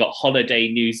 and if we got holiday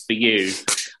news for you."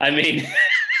 I mean,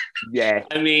 yeah.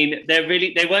 I mean,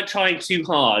 they weren't trying too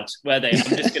hard, were they?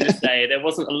 I'm just going to say there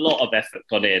wasn't a lot of effort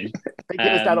gone in. I think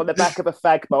it was done on the back of a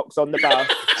fag box on the bus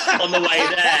on the way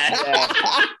there.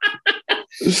 Yeah.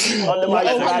 On the way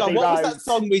hang on, what was that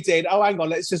song we did? Oh, hang on,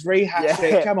 let's just rehash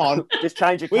it. Come on. Just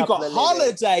change a couple. We've got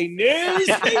holiday news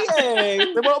for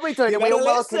you. So what are we doing? Are we all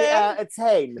marking it out of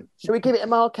 10? Should we give it a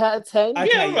mark out of 10?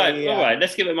 Okay, all right.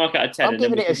 Let's give it a mark out of 10. I'm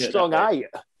giving it a strong 8.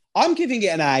 I'm giving it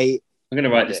an 8. I'm going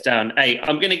to write this down. 8.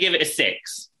 I'm going to give it a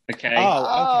 6. Okay.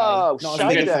 Oh,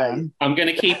 okay. I'm going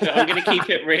to keep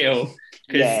it real.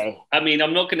 Because I mean,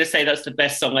 I'm not going to say that's the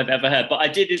best song I've ever heard, but I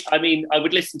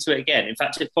would listen to it again. In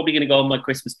fact, it's probably going to go on my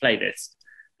Christmas playlist.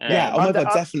 Oh my God,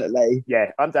 definitely.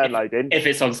 Yeah, I'm downloading. If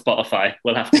it's on Spotify,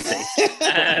 we'll have to see. You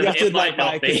have to buy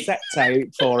a cassette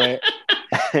tape for it.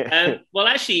 Well,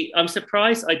 actually, I'm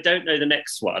surprised I don't know the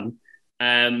next one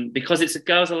because it's a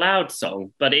Girls Aloud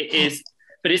song, but it's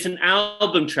an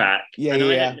album track.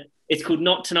 It's called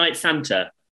Not Tonight,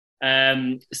 Santa.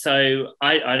 So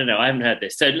I don't know. I haven't heard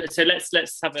this. So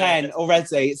let's have 10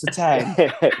 already. It's a 10.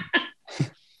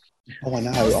 Oh, I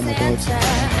know. Oh my God.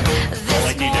 Oh,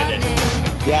 I do know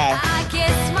this. Yeah. I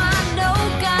guess my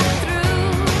note got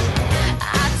through.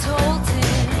 I told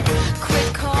him,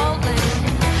 quit calling,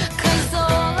 'cause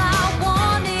all I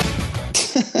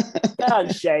wanted. Go on,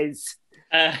 Shez.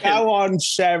 Go on,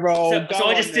 Cheryl. So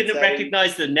I just didn't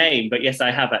recognise the name, but yes, I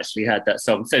have actually heard that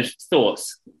song. So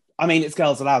thoughts? I mean, it's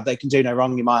Girls Aloud. They can do no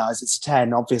wrong in my eyes. It's a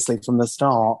 10, obviously, from the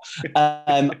start.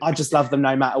 I just love them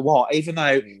no matter what, even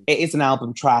though it is an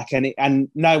album track and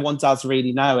no one does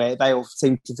really know it. They all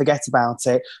seem to forget about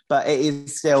it, but it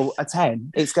is still a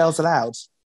 10. It's Girls Aloud.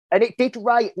 And it did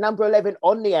rate number 11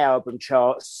 on the album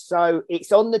charts. So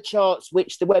it's on the charts,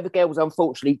 which the Weather Girls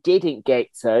unfortunately didn't get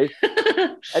to.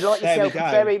 And like There we yourself,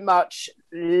 go. very much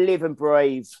live and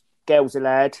breathe Girls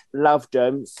Aloud. Loved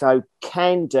them. So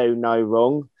can do no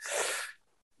wrong.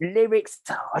 Lyrics,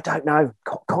 I don't know.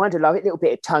 Kind of love it. A little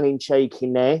bit of tongue-in-cheek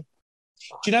in there.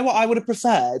 Do you know what I would have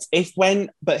preferred?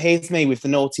 But here's me with the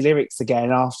naughty lyrics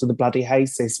again after the bloody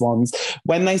Hasis ones.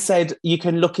 When they said, you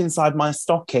can look inside my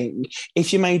stocking,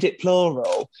 if you made it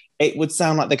plural, it would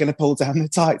sound like they're going to pull down the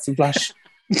tights and flush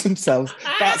themselves.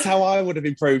 That's how I would have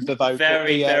improved the vocal.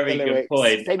 Very, very the good lyrics.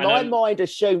 point. See, And my I'm- mind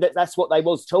assumed that that's what they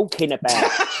was talking about.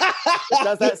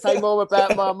 Does that say more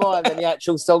about my mind than the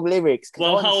actual song lyrics? 'Cause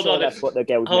Well, I'm hold sure on. that's what the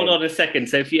girls Hold meant. on a second.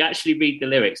 So if you actually read the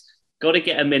lyrics, got to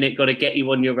get a minute, got to get you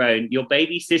on your own. Your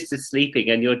baby sister's sleeping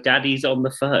and your daddy's on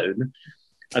the phone.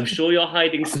 I'm sure you're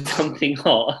hiding something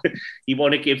hot you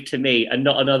want to give to me and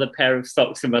not another pair of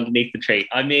socks from underneath the tree.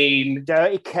 I mean,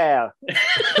 Dirty cow.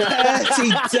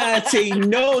 Dirty,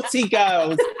 naughty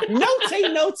girls.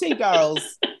 Naughty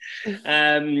girls.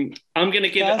 I'm gonna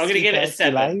give it a Thirsty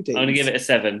 7. ladies. I'm gonna give it a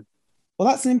 7. Well,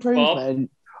 that's an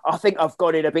improvement. I think I've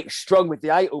got in a bit strong with the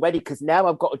 8 already because now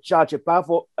I've got to judge above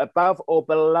or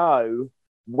below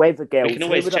Weather Girls. We can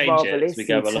always Who would I change rather it as we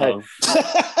go listen to? along.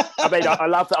 I mean, I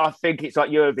love that. I think it's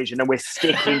like Eurovision, and we're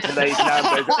sticking to these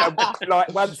numbers.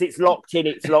 Like once it's locked in,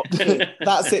 it's locked in.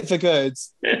 That's it for good.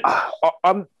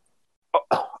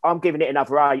 I'm giving it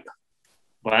another 8.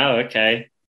 Wow. Okay.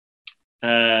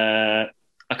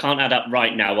 I can't add up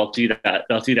right now. I'll do that.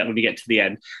 I'll do that when we get to the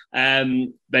end.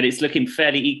 But it's looking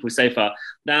fairly equal so far.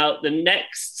 Now, the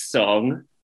next song,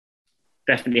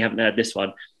 definitely haven't heard this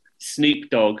one. Snoop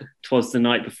Dogg, "'Twas the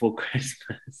Night Before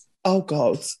Christmas." Oh,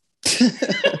 God.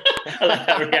 I like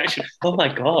that reaction. Oh my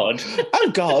God.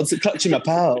 Oh, God, clutching my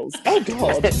pearls. Oh,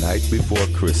 God. Night before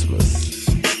Christmas,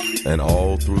 and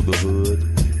all through the hood,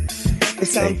 It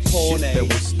sounds ain't shit horny. that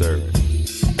was stirring.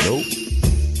 Nope,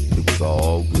 it was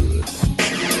all good.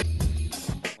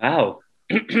 Wow.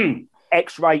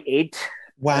 X-rated.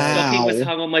 Stocking was Wow.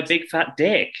 hung on my big fat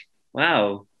dick.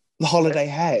 Wow. The holiday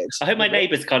head. I hope my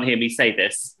neighbours can't hear me say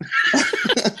this.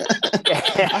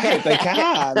 I hope they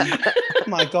can. Oh,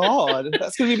 my God.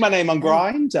 That's going to be my name on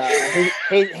Grindr.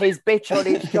 His bitch on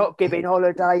his shot giving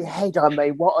holiday head. I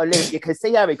mean, what a link. You can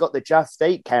see how he got the Just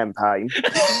Eat campaign.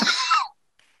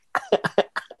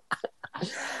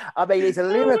 I mean, he's a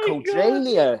lyrical God.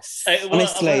 genius.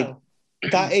 Honestly,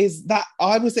 that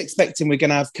I was expecting we're going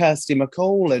to have Kirsty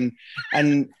McCall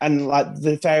and like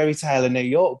the fairy tale of New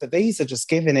York, but these are just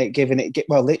giving it,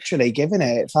 literally giving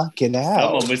it. Fucking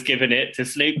hell. Someone was giving it to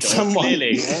Snoop Dogg, Someone.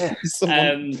 clearly.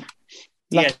 Someone,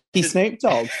 Yeah, lucky Snoop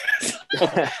Dogg.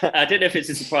 I don't know if it's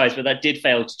a surprise, but that did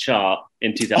fail to chart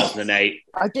in 2008.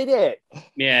 I did it.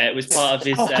 Yeah, it was part of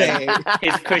his Stop it.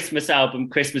 his Christmas album,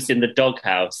 "Christmas in the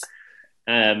Doghouse."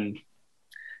 Yeah,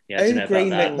 I Who don't know about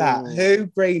greenlit that. that? Who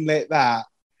greenlit that?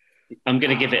 I'm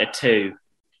going to give it a 2.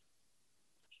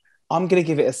 I'm going to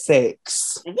give it a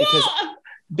 6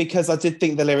 because I did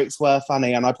think the lyrics were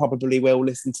funny, and I probably will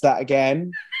listen to that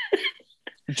again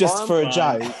just for a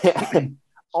joke.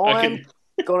 I'm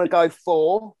gonna go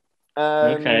 4.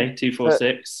 Okay, 2, 4,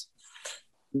 6.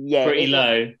 Yeah, Pretty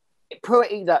low.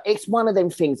 Pretty low. It's one of them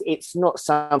things. It's not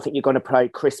something you're going to play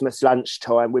Christmas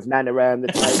lunchtime with Nan around the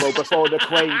table before the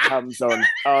Queen comes on.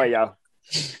 Oh yeah.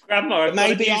 Grandma, I've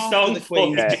Maybe got a new after song the for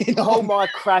Queen. you. Yeah. Hold my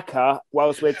cracker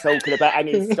whilst we're talking about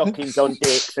hanging stockings on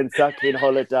dicks and sucking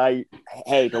holiday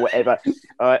head or whatever.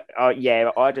 Yeah,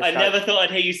 I just I never thought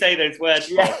I'd hear you say those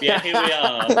words, Bob. Yeah, here we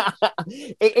are.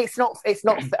 It's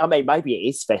not. I mean, maybe it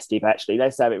is festive. Actually,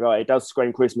 let's have it right. It does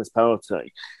scream Christmas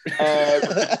party.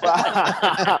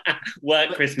 But,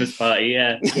 Work Christmas party,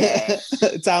 yeah. yeah.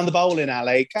 Down the bowling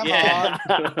alley. Come Yeah.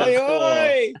 on. Oi,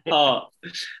 oi. Hot.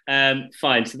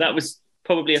 Fine. So that was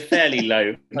probably a fairly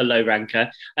low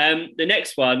ranker. The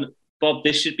next one, Bob,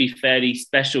 this should be fairly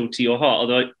special to your heart,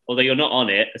 although you're not on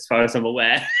it, as far as I'm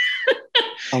aware.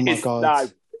 Oh my It's- God. No.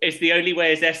 It's The Only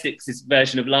Way Is Essex's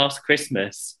version of Last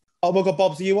Christmas. Oh my God,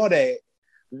 Bobs, are you on it?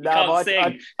 No, Can't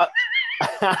sing.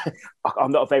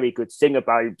 I'm not a very good singer,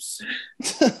 babes.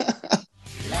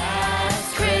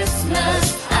 Last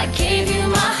Christmas, I gave you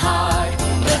my heart,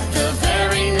 but the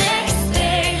very next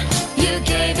day, you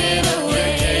gave it away.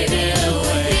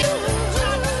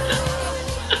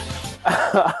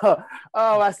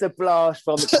 Oh, that's a blast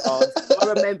from the past. I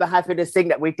remember having to sing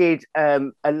that. We did a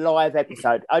live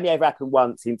episode. Only ever happened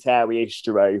once in Towie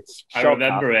history. I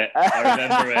remember it.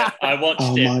 I watched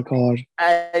Oh it. my God.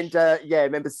 And I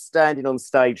remember standing on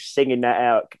stage singing that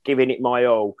out, giving it my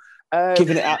all.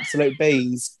 Giving it absolute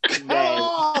bees. Come Yeah.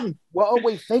 on. What are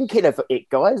we thinking of it,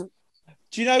 guys?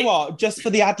 Do you know what? Just for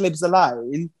the ad libs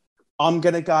alone, I'm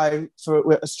going to go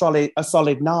for a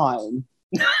solid 9.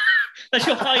 That's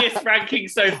your highest ranking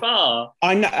so far.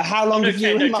 I know. How long have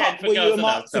you and Mark, were you and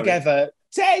Mark together?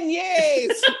 10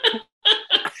 years!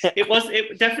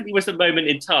 It definitely was a moment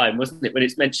in time, wasn't it, when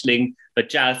it's mentioning the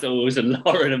Jazzles and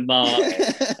Lauren and Mark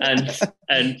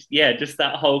and yeah, just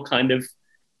that whole kind of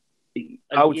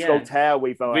old school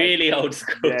Towie vibe. Really old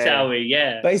school Towie,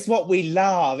 yeah. But it's what we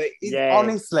love.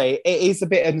 Honestly, it is a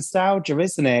bit of nostalgia,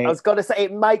 isn't it? I was going to say,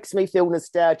 it makes me feel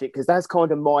nostalgic because that's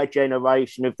kind of my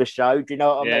generation of the show. Do you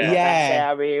know what I mean? Like, that's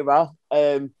our era.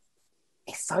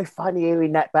 It's so funny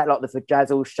hearing that back, like the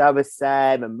Vajazzle show with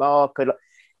Sam and Mark. And,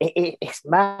 it's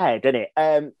mad, isn't it?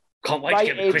 Can't wait to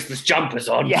get the Christmas jumpers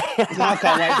on. Yeah. I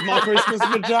can't wait for my Christmas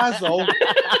Vajazzle.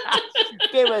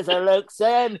 Give us a look,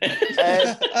 Sam.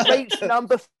 Reached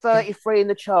number 33 in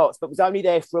the charts, but was only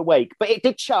there for a week. But it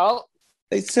did chart.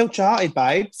 It's still charted,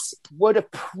 babes. Would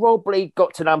have probably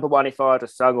got to number 1 if I had a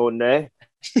song on there.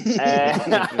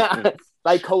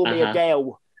 They call me a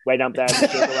girl when I'm down the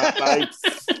sugar up, babes.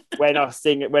 When I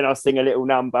sing a little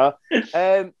number.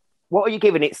 What are you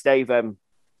giving it, Stephen?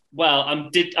 Well, I'm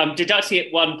deducting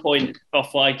it 1 point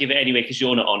off why I give it anyway because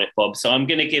you're not on it, Bob. So I'm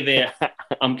going to give it.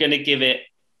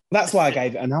 That's why I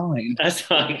gave it a 9. That's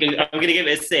why I'm going to give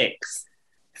it a 6.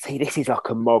 See, this is like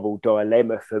a moral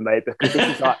dilemma for me because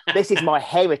this is my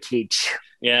heritage.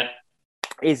 Yeah,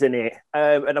 isn't it?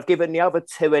 And I've given the other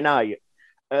 2 an 8.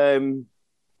 And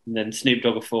then Snoop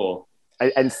Dogg a 4.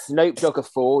 And Snoop Dogg a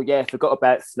 4. Yeah, forgot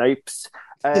about Snoops.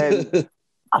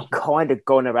 I'm kind of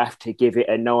gonna have to give it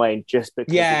a 9 just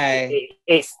because it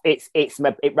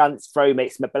runs through me.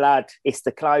 It's my blood. It's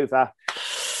the clover.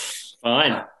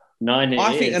 Fine. 9.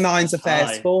 I think the 9's a fair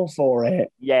score for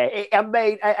it. Yeah,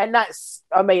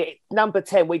 number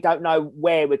 10. We don't know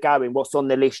where we're going, what's on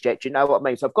the list yet. Do you know what I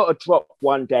mean? So I've got to drop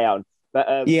 1 down.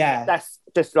 But that's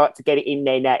just like to get it in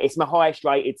there now. It's my highest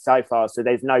rated so far, so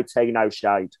there's no tea, no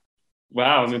shade.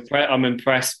 Wow, I'm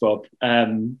impressed, Bob.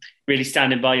 Really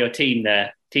standing by your team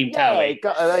there. Team Towie.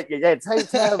 Team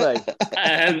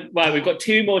Towie. Right, we've got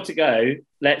 2 more to go.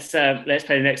 Let's play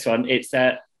the next one. It's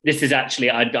this is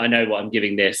actually I know what I'm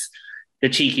giving this. The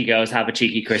Cheeky Girls Have a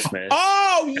Cheeky Christmas.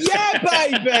 Oh yeah,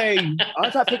 baby! I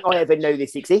don't think I ever knew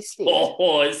this existed.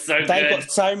 Oh, it's so good. They've got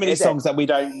so many songs that we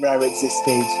don't know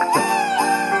existed.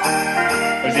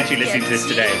 I was literally listening to this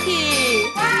today.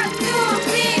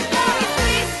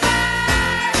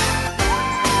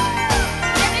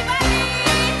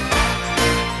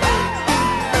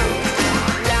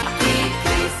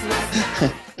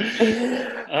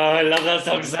 Oh, I love that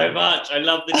song so much. I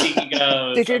love the Cheeky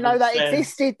Girls. Did you know that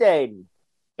existed then?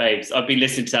 Babes, I've been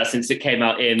listening to that since it came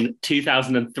out in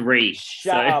 2003.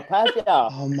 Shut up, have you?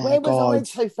 Oh my Where God. was I in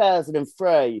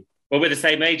 2003? Well, we're the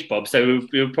same age, Bob, so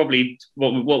we were probably,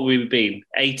 what we would be,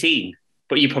 18.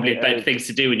 But you probably had better things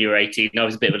to do when you were 18. I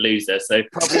was a bit of a loser, so...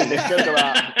 Probably the sugar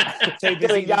up.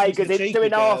 Doing Jaegers,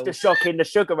 doing aftershock in the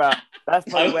sugar up.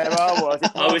 That's probably where I was.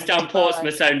 I was down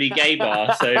Portsmouth's only gay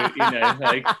bar, so, this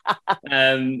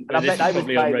is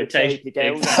probably on rotation.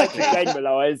 Exactly.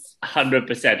 Generalise.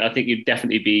 100%. I think you'd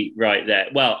definitely be right there.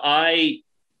 Well, I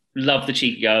love the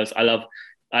Cheeky Girls. I love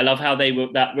how they were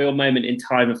that real moment in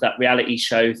time of that reality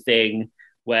show thing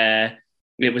where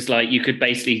it was like you could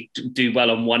basically do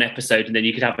well on 1 episode and then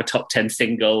you could have a top 10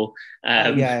 single.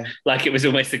 Like it was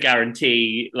almost a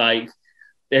guarantee. Like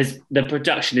the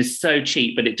production is so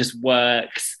cheap, but it just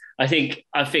works. I think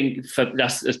for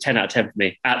that's a 10 out of 10 for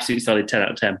me. Absolutely solid 10 out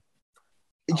of 10.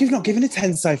 You've not given a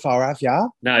 10 so far, have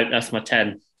you? No, that's my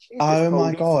 10. Oh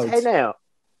my God. 10 out.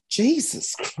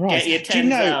 Jesus Christ. Get your Do you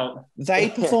know, out. they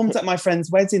performed at my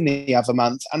friend's wedding the other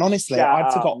month, and honestly,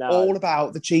 I forgot all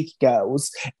about the Cheeky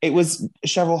Girls. It was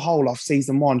Cheryl Hole off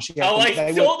season 1.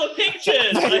 I saw the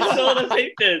pictures.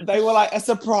 They were like a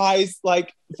surprise,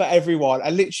 like for everyone.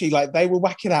 And literally, like they were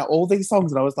whacking out all these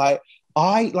songs, and I was like,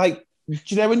 do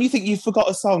you know when you think you forgot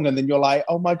a song and then you're like,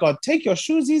 oh my God, take your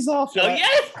shoesies off? Oh, like,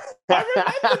 yes! I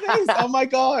remember this. Oh my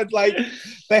God. Like,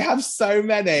 they have so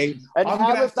many. And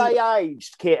how have they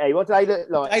aged, Kitty? What do they look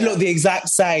like? They look the exact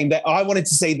same. I wanted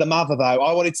to see the mother, though.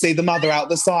 I wanted to see the mother out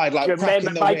the side. Like, do you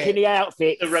remember making the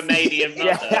outfit? The Romanian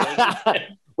mother.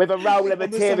 With a roll of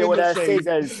material and her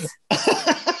scissors.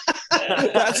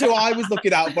 That's who I was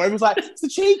looking out for. It was like, it's the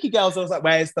Cheeky Girls. I was like,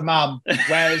 where's the mum?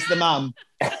 Where's the mum?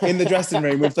 In the dressing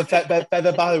room with the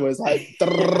feather boas, like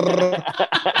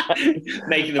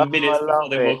making them minutes before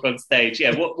they walk on stage.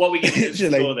 Yeah, what we get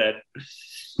to score then?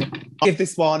 Give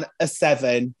this one a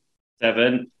 7.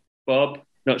 7. Bob,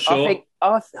 not sure.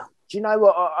 Do you know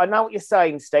what? I know what you're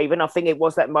saying, Stephen. I think it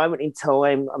was that moment in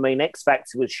time. I mean, X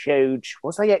Factor was huge.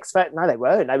 Was they X Factor? No, they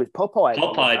weren't. They was Pop Idol.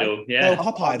 Pop Idol, Oh, yeah.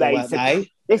 Pop Idol, weren't they?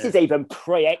 This is even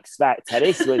pre X Factor.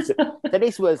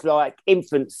 This was like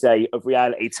infancy of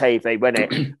reality TV, wasn't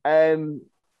it?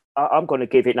 I'm going to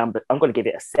give it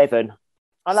a 7.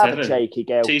 I love a 7. cheeky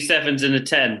girl. 2 7s and a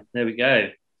 10. There we go.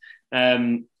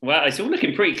 Well, it's all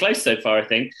looking pretty close so far, I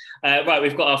think. Right,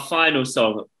 we've got our final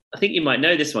song. I think you might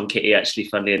know this one, Kitty, actually,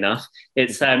 funnily enough.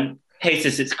 It's Hey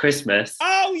Sis, It's Christmas.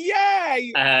 Oh,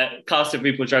 yay! Cast of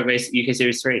RuPaul's Drag Race UK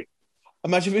Series 3.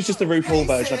 Imagine if it was just the RuPaul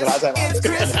version. I'd be like, I don't like It's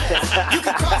Christmas. You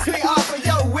can cross me off of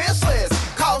your wish list.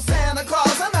 Call Santa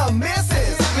Claus and the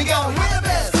missus. We gon' win the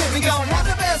best. We gon' have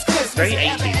the best Christmas Very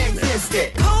ever 80s,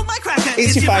 existed. Hold my cracker.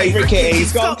 It's your favourite kitty.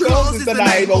 Scott Claus is the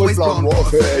name, always blonde,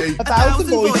 waterfree. 1,000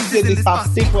 voices in this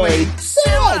plastic queen.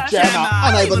 Sarah Jenner,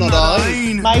 I know but not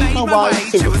I. Made my way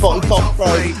to a 45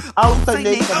 throne. Oh, so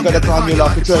Nick, I'm gonna climb you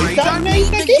like a tree. Don't need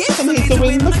to get some here to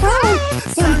win the crown.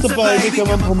 Santa baby, come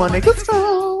and pull my niggas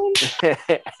down.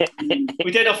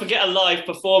 We don't often get a live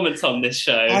performance on this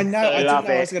show. I know, I didn't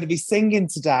know I was going to be singing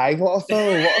today. What a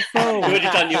fool, what a fool. You would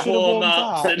have done your Should've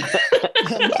warm-ups.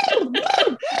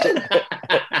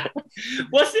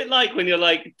 What's it like when you're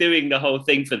like doing the whole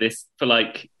thing for this, for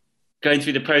like going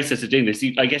through the process of doing this?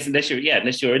 I guess unless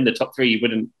you're in the top 3, you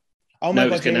wouldn't know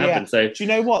what's going to happen. So do you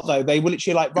know what though? They were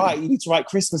literally like, right, you need to write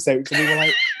Christmas lyrics, and we were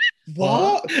like,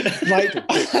 what? Like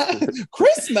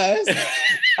Christmas?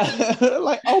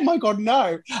 Like, oh my god,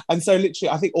 no. And so literally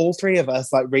I think all 3 of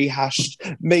us like rehashed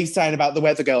me saying about the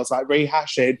Weather Girls, like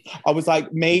rehashing. I was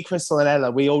like, me, Crystal and Ella,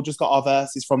 we all just got our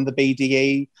verses from the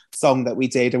BDE song that we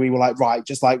did, and we were like, right,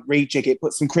 just like rejig it,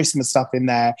 put some Christmas stuff in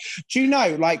there. Do you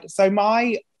know, like, so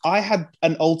I had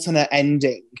an alternate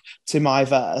ending to my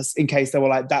verse in case they were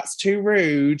like, that's too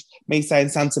rude, me saying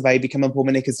Santa baby, come and pull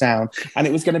my knickers down. And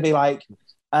it was going to be like,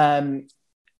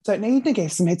 don't need to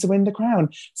guess, I'm here to win the crown.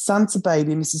 Santa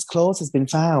baby, Mrs. Claus has been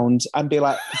found. And be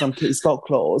like, I'm Kitty Scott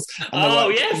Claus. And oh,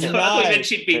 like, yes, no. I thought you meant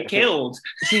she'd been killed.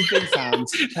 She's been found.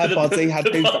 Her body had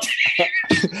been found.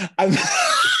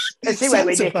 And she went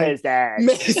with Santa Nickers there.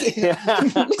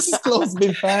 Mrs. Claus has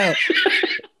been found.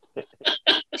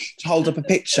 To hold up a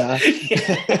picture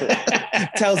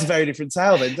tells a very different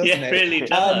tale then, doesn't it? It really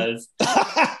does.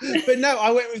 But no,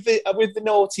 I went with the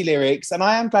naughty lyrics, and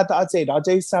I am glad that I did. I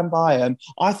do stand by them.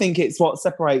 I think it's what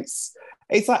separates.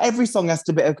 It's like every song has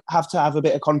to have a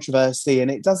bit of controversy in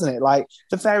it, doesn't it? Like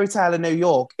the Fairy Tale of New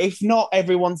York. If not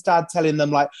everyone's dad telling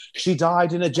them like she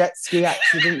died in a jet ski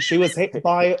accident, she was hit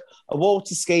by a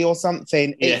water ski or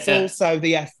something. Yeah. It's also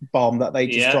the F-bomb that they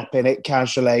just drop in it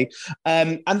casually.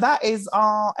 And that is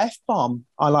our F-bomb,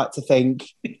 I like to think.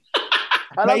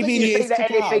 Maybe you think that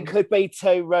anything could be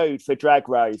too rude for Drag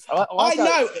Race. I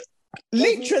know.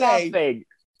 Literally.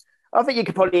 I think you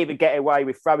could probably even get away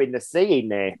with throwing the C in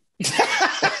there.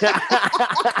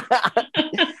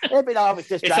 It'd be like, I was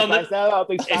just it's on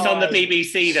the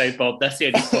BBC though, Bob. That's the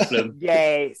only problem.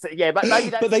 But maybe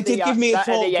that's but they did give me a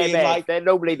talk being like, they're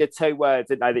normally the 2 words,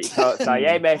 that you can't say.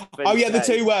 MF. Oh yeah, the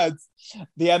 2 words.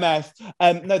 The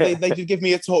MF. No, they did give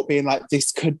me a talk being like,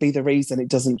 this could be the reason it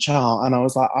doesn't chart, and I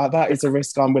was like, that is a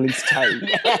risk I'm willing to take.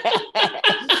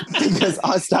 Because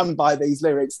I stand by these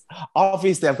lyrics.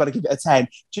 Obviously, I've got to give it a 10. Do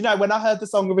you know, when I heard the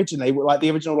song originally, like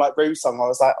the original like Rue song, I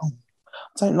was like, oh,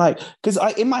 I don't like, because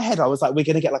in my head I was like, we're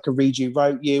going to get like a Read You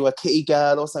Wrote You, a Kitty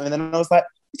Girl or something. And then I was like,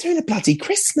 we're doing a bloody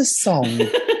Christmas song.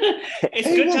 It's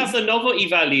good to have the novelty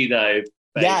value though.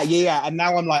 Yeah. And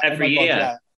now I'm like, every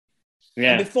year.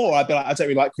 Yeah. And before I'd be like, I don't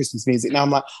really like Christmas music. Now I'm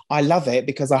like, I love it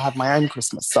because I have my own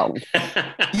Christmas song.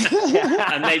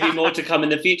 And maybe more to come in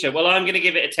the future. Well, I'm going to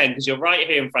give it a 10 because you're right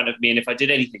here in front of me, and if I did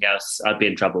anything else, I'd be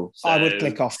in trouble. So... I would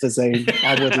click off the Zoom.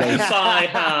 I would leave. Bye,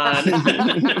 Han.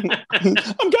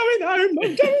 I'm going home.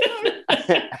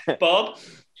 Bob?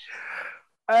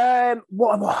 I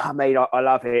mean, I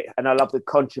love it, and I love the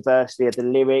controversy of the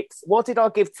lyrics. What did I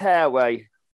give Towie?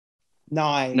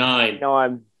 9.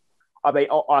 I mean,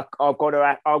 I've got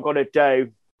to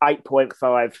do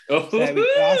 8.5. I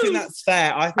think that's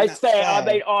fair. It's fair. I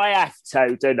mean, I have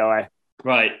to, don't I?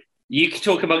 Right. You can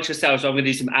talk amongst yourselves. I'm going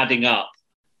to do some adding up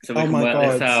so we can work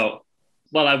this out.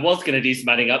 Well, I was going to do some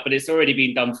adding up, but it's already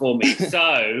been done for me.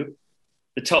 So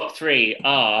the top 3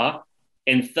 are,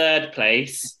 in 3rd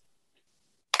place,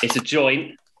 it's a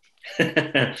joint.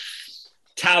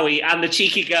 Towie and the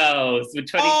Cheeky Girls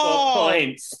with 24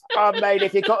 points. I mean,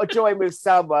 if you've got to join with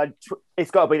someone,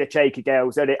 it's got to be the Cheeky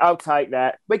Girls, isn't it? I'll take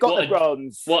that. We got the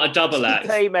bronze. What a double act.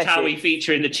 Towie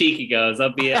featuring the Cheeky Girls.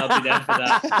 I'll be there for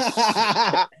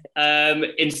that.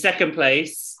 In 2nd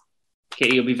place,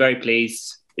 Kitty, you'll be very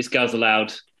pleased. It's Girls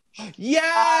Aloud Yay!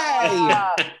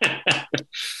 Ah.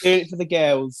 Do it for the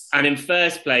girls. And in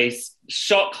first place,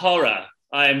 shock horror.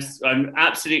 I'm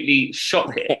absolutely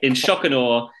shocked, in shock and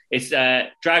awe. It's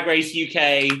Drag Race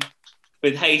UK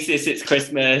with Hey Sis, It's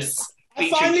Christmas. I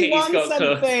featuring finally Kitty won Scott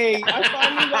Cook. something. I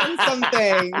finally won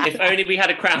something. If only we had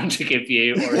a crown to give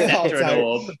you, or a scepter and Oh,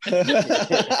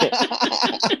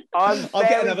 orb. I'll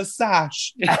get another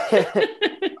sash.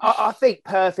 I think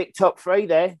perfect top three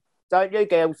there, don't you,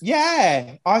 girls?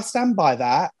 Yeah, I stand by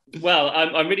that. Well,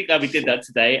 I'm really glad we did that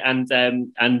today, and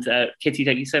Kitty,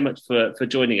 thank you so much for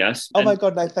joining us. Oh And my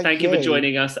God, no, thank you. you for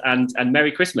joining us, and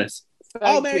Merry Christmas.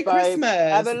 Thank Merry you, babe. Christmas.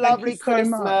 Have a Thank lovely you so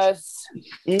much. Christmas.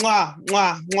 Mwah,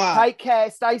 mwah, mwah. Take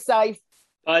care. Stay safe.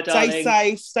 Bye, darling. Stay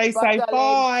safe. Stay Bye, safe.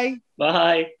 darling.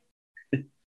 Bye. Bye.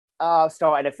 Oh, I'm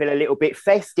starting to feel a little bit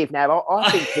festive now.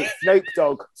 I think it's Snoop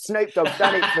Dogg. Snoop Dogg's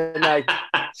done it for me.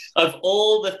 Of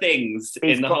all the things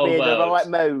He's in the got whole me in the world. right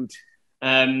mood.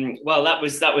 Well, that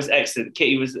was excellent.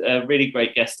 Kitty was a really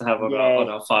great guest to have on,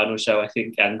 our final show, I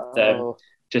think, and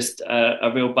just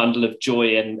a real bundle of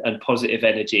joy and positive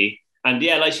energy. And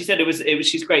yeah, like she said,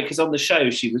 she's great because on the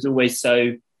show she was always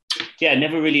so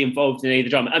never really involved in any of the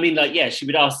drama. I mean, like she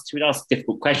would ask a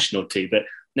difficult question or two, but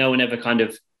no one ever kind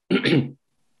of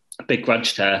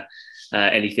begrudged her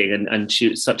anything, and she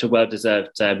was such a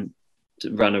well-deserved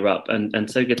runner-up,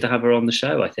 and so good to have her on the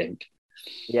show, I think.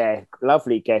 Yeah,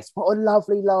 lovely guest. What a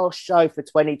lovely last show for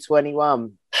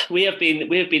 2021. We have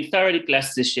been thoroughly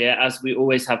blessed this year, as we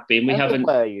always have been.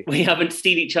 We haven't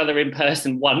seen each other in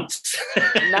person once.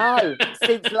 No,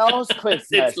 since last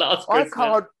Christmas. I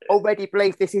can't already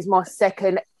believe this is my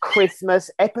second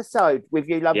Christmas episode with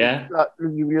you,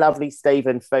 lovely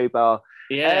Stephen Fubar.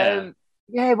 Yeah.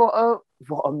 What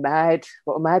a mad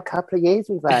couple of years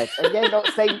we've had. And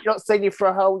not seen you for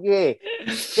a whole year.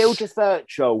 Still just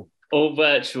virtual. All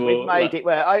virtual. We've made it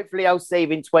work. Hopefully I'll see you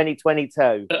in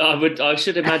 2022. I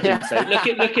should imagine so.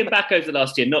 Looking back over the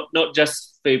last year, not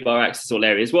just Fubar Access All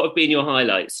Areas, what have been your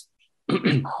highlights?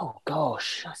 Oh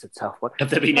gosh, that's a tough one. Have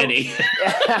there been any? Do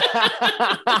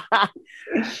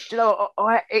you know,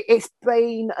 it's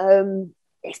been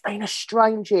a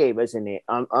strange year, hasn't it?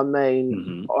 I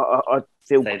mean, I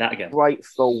feel Say that again.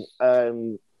 Grateful,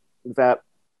 without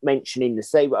mentioning the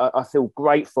sea, but I feel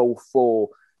grateful for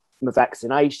my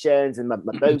vaccinations and my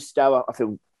booster. I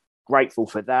feel grateful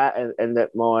for that, and that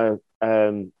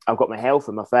I've got my health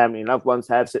and my family and loved ones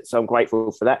have, so I'm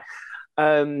grateful for that.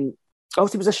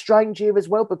 Also, it was a strange year as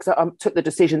well because I took the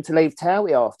decision to leave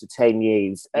Towie after 10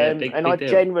 years. Big I deal.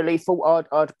 generally thought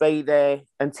I'd be there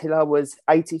until I was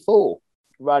 84,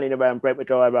 running around Brentwood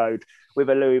High Road with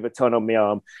a Louis Vuitton on my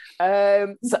arm.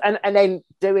 And then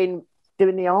doing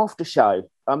the after show.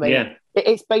 I mean,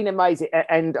 it's been amazing.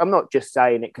 And I'm not just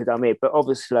saying it because I'm here, but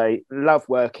obviously love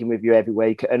working with you every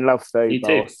week and love food. You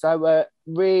too. So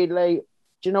really,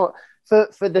 do you know what?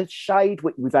 For the shade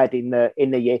we've had in the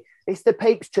year, it's the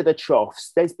peaks to the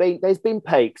troughs. There's been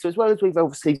peaks, as well as we've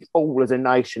obviously all as a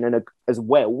nation and as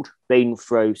world been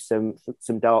through some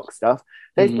dark stuff.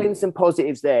 There's been some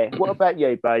positives there. What about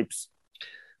you, babes?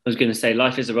 I was going to say,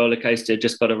 life is a roller coaster.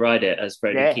 Just got to ride it, as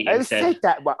Ronan Keating Who said. said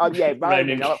that one? Oh yeah,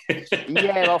 Ronan. I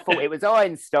thought it was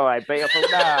Einstein, but I thought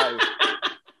no.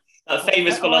 A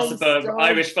famous philosopher,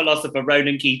 Irish philosopher,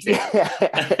 Ronan Keating.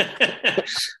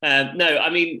 No, I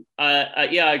mean, I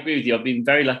agree with you. I've been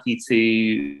very lucky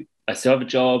I still have a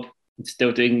job. I'm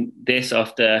still doing this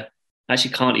after,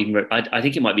 actually can't even, I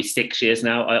think it might be 6 years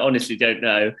now. I honestly don't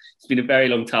know. It's been a very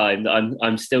long time that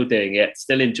I'm still doing it,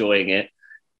 still enjoying it,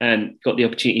 and got the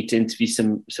opportunity to interview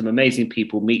some amazing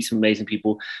people, meet some amazing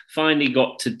people. Finally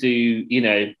got to do,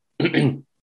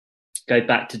 go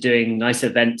back to doing nice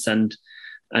events and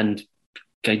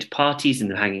going to parties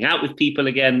and hanging out with people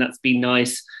again. That's been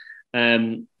nice.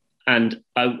 And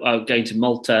going to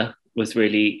Malta was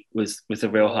a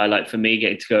real highlight for me,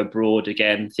 getting to go abroad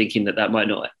again, thinking that might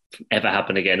not ever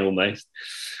happen again almost.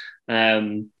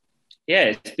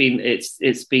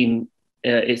 It's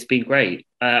been great.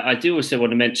 I do also want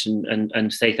to mention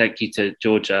and say thank you to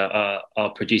Georgia, our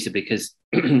producer, because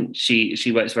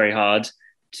she works very hard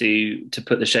to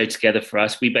put the show together for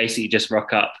us. We basically just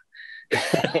rock up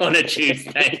on a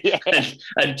Tuesday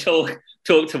and talk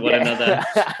to one another,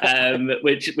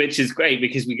 which is great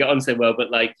because we get on so well. But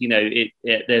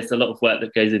there's a lot of work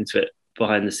that goes into it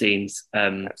behind the scenes.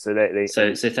 Absolutely.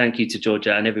 So thank you to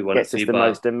Georgia and everyone. It's just the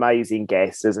most amazing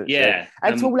guests, isn't it? Yeah.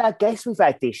 And to all our guests we've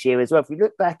had this year as well. If you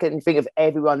look back and think of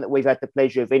everyone that we've had the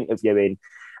pleasure of interviewing,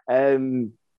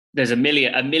 there's a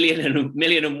million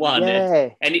and one. Yeah.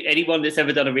 Anyone that's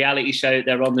ever done a reality show,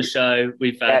 they're on the show.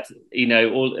 We've had,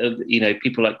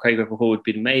 people like Craig Ripple Hall have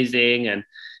been amazing, and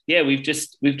yeah, we're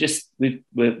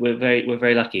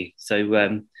very lucky.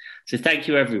 So thank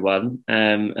you everyone,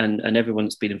 and everyone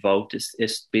that's been involved.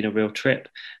 It's been a real trip.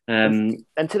 And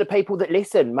to the people that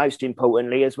listen, most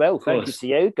importantly as well. Thank you course. to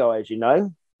you guys.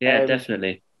 Yeah,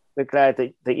 definitely. We're glad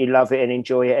that you love it and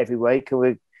enjoy it every week, and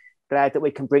we're glad that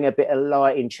we can bring a bit of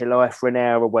light into your life for an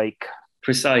hour a week.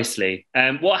 Precisely.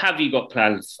 What have you got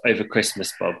planned over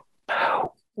Christmas, Bob?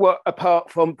 Well,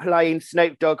 apart from playing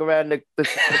Snoop Dogg around the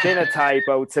dinner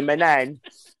table to Manan,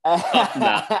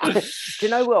 do you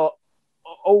know what?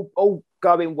 All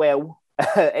going well.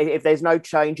 If there's no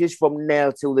changes from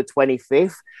now till the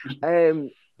 25th,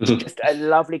 just a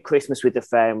lovely Christmas with the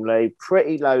family,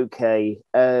 pretty low key,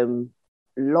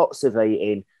 lots of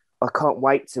eating. I can't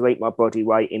wait to eat my body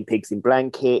weight in pigs in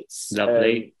blankets.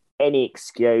 Lovely. Any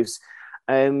excuse.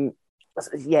 I've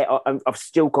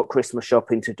still got Christmas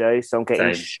shopping to do, so I'm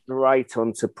getting straight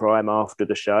onto Prime after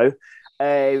the show.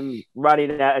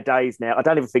 Running out of days now. I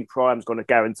don't even think Prime's going to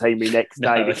guarantee me next day.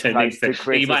 No, I don't think so.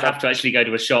 Christmas. You might have to actually go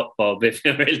to a shop, Bob, if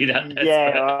you're really that desperate.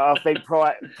 Yeah, I think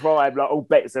Prime, like all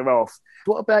bets are off.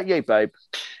 What about you, babe?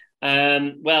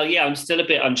 Well, yeah, I'm still a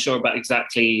bit unsure about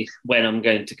exactly when I'm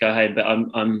going to go home, but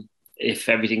I'm if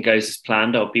everything goes as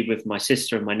planned, I'll be with my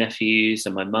sister and my nephews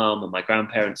and my mum and my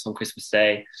grandparents on Christmas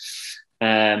Day.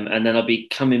 And then I'll be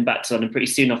coming back to London pretty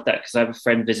soon after that because I have a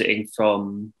friend visiting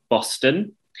from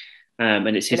Boston.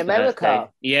 And it's his birthday.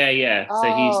 Yeah.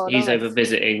 So he's over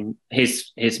visiting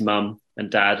his mum and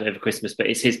dad over Christmas, but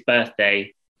it's his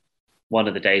birthday one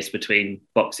of the days between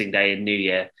Boxing Day and New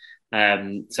Year.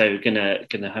 So we're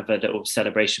gonna have a little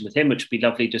celebration with him, which would be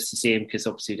lovely just to see him because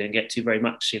obviously we don't get to very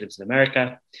much. He lives in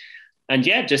America. And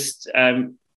yeah, just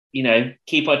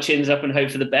keep our chins up and hope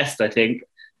for the best, I think.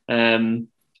 And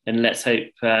let's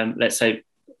hope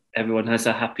everyone has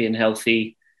a happy and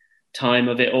healthy time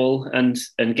of it all and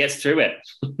gets through it.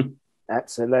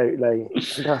 Absolutely.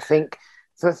 And I think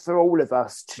for all of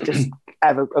us to just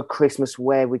have a Christmas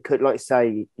where we could, like say,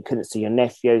 you couldn't see your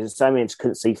nephews and so many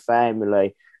couldn't see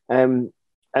family. And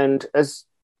as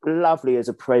lovely as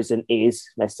a present is,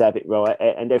 let's have it right,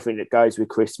 and everything that goes with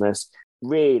Christmas,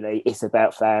 really it's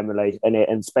about family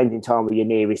and spending time with your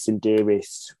nearest and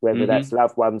dearest, whether that's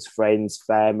loved ones, friends,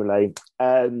 family.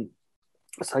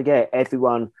 So yeah,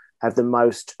 everyone have the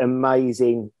most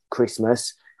amazing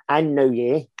Christmas and New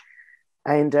Year.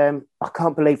 And I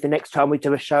can't believe the next time we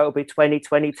do a show will be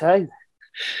 2022.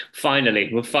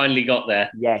 Finally, we've finally got there.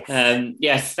 Yes.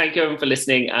 Yes, thank you everyone for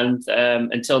listening. And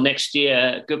until next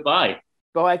year, goodbye.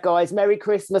 Bye, guys. Merry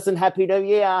Christmas and Happy New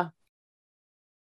Year.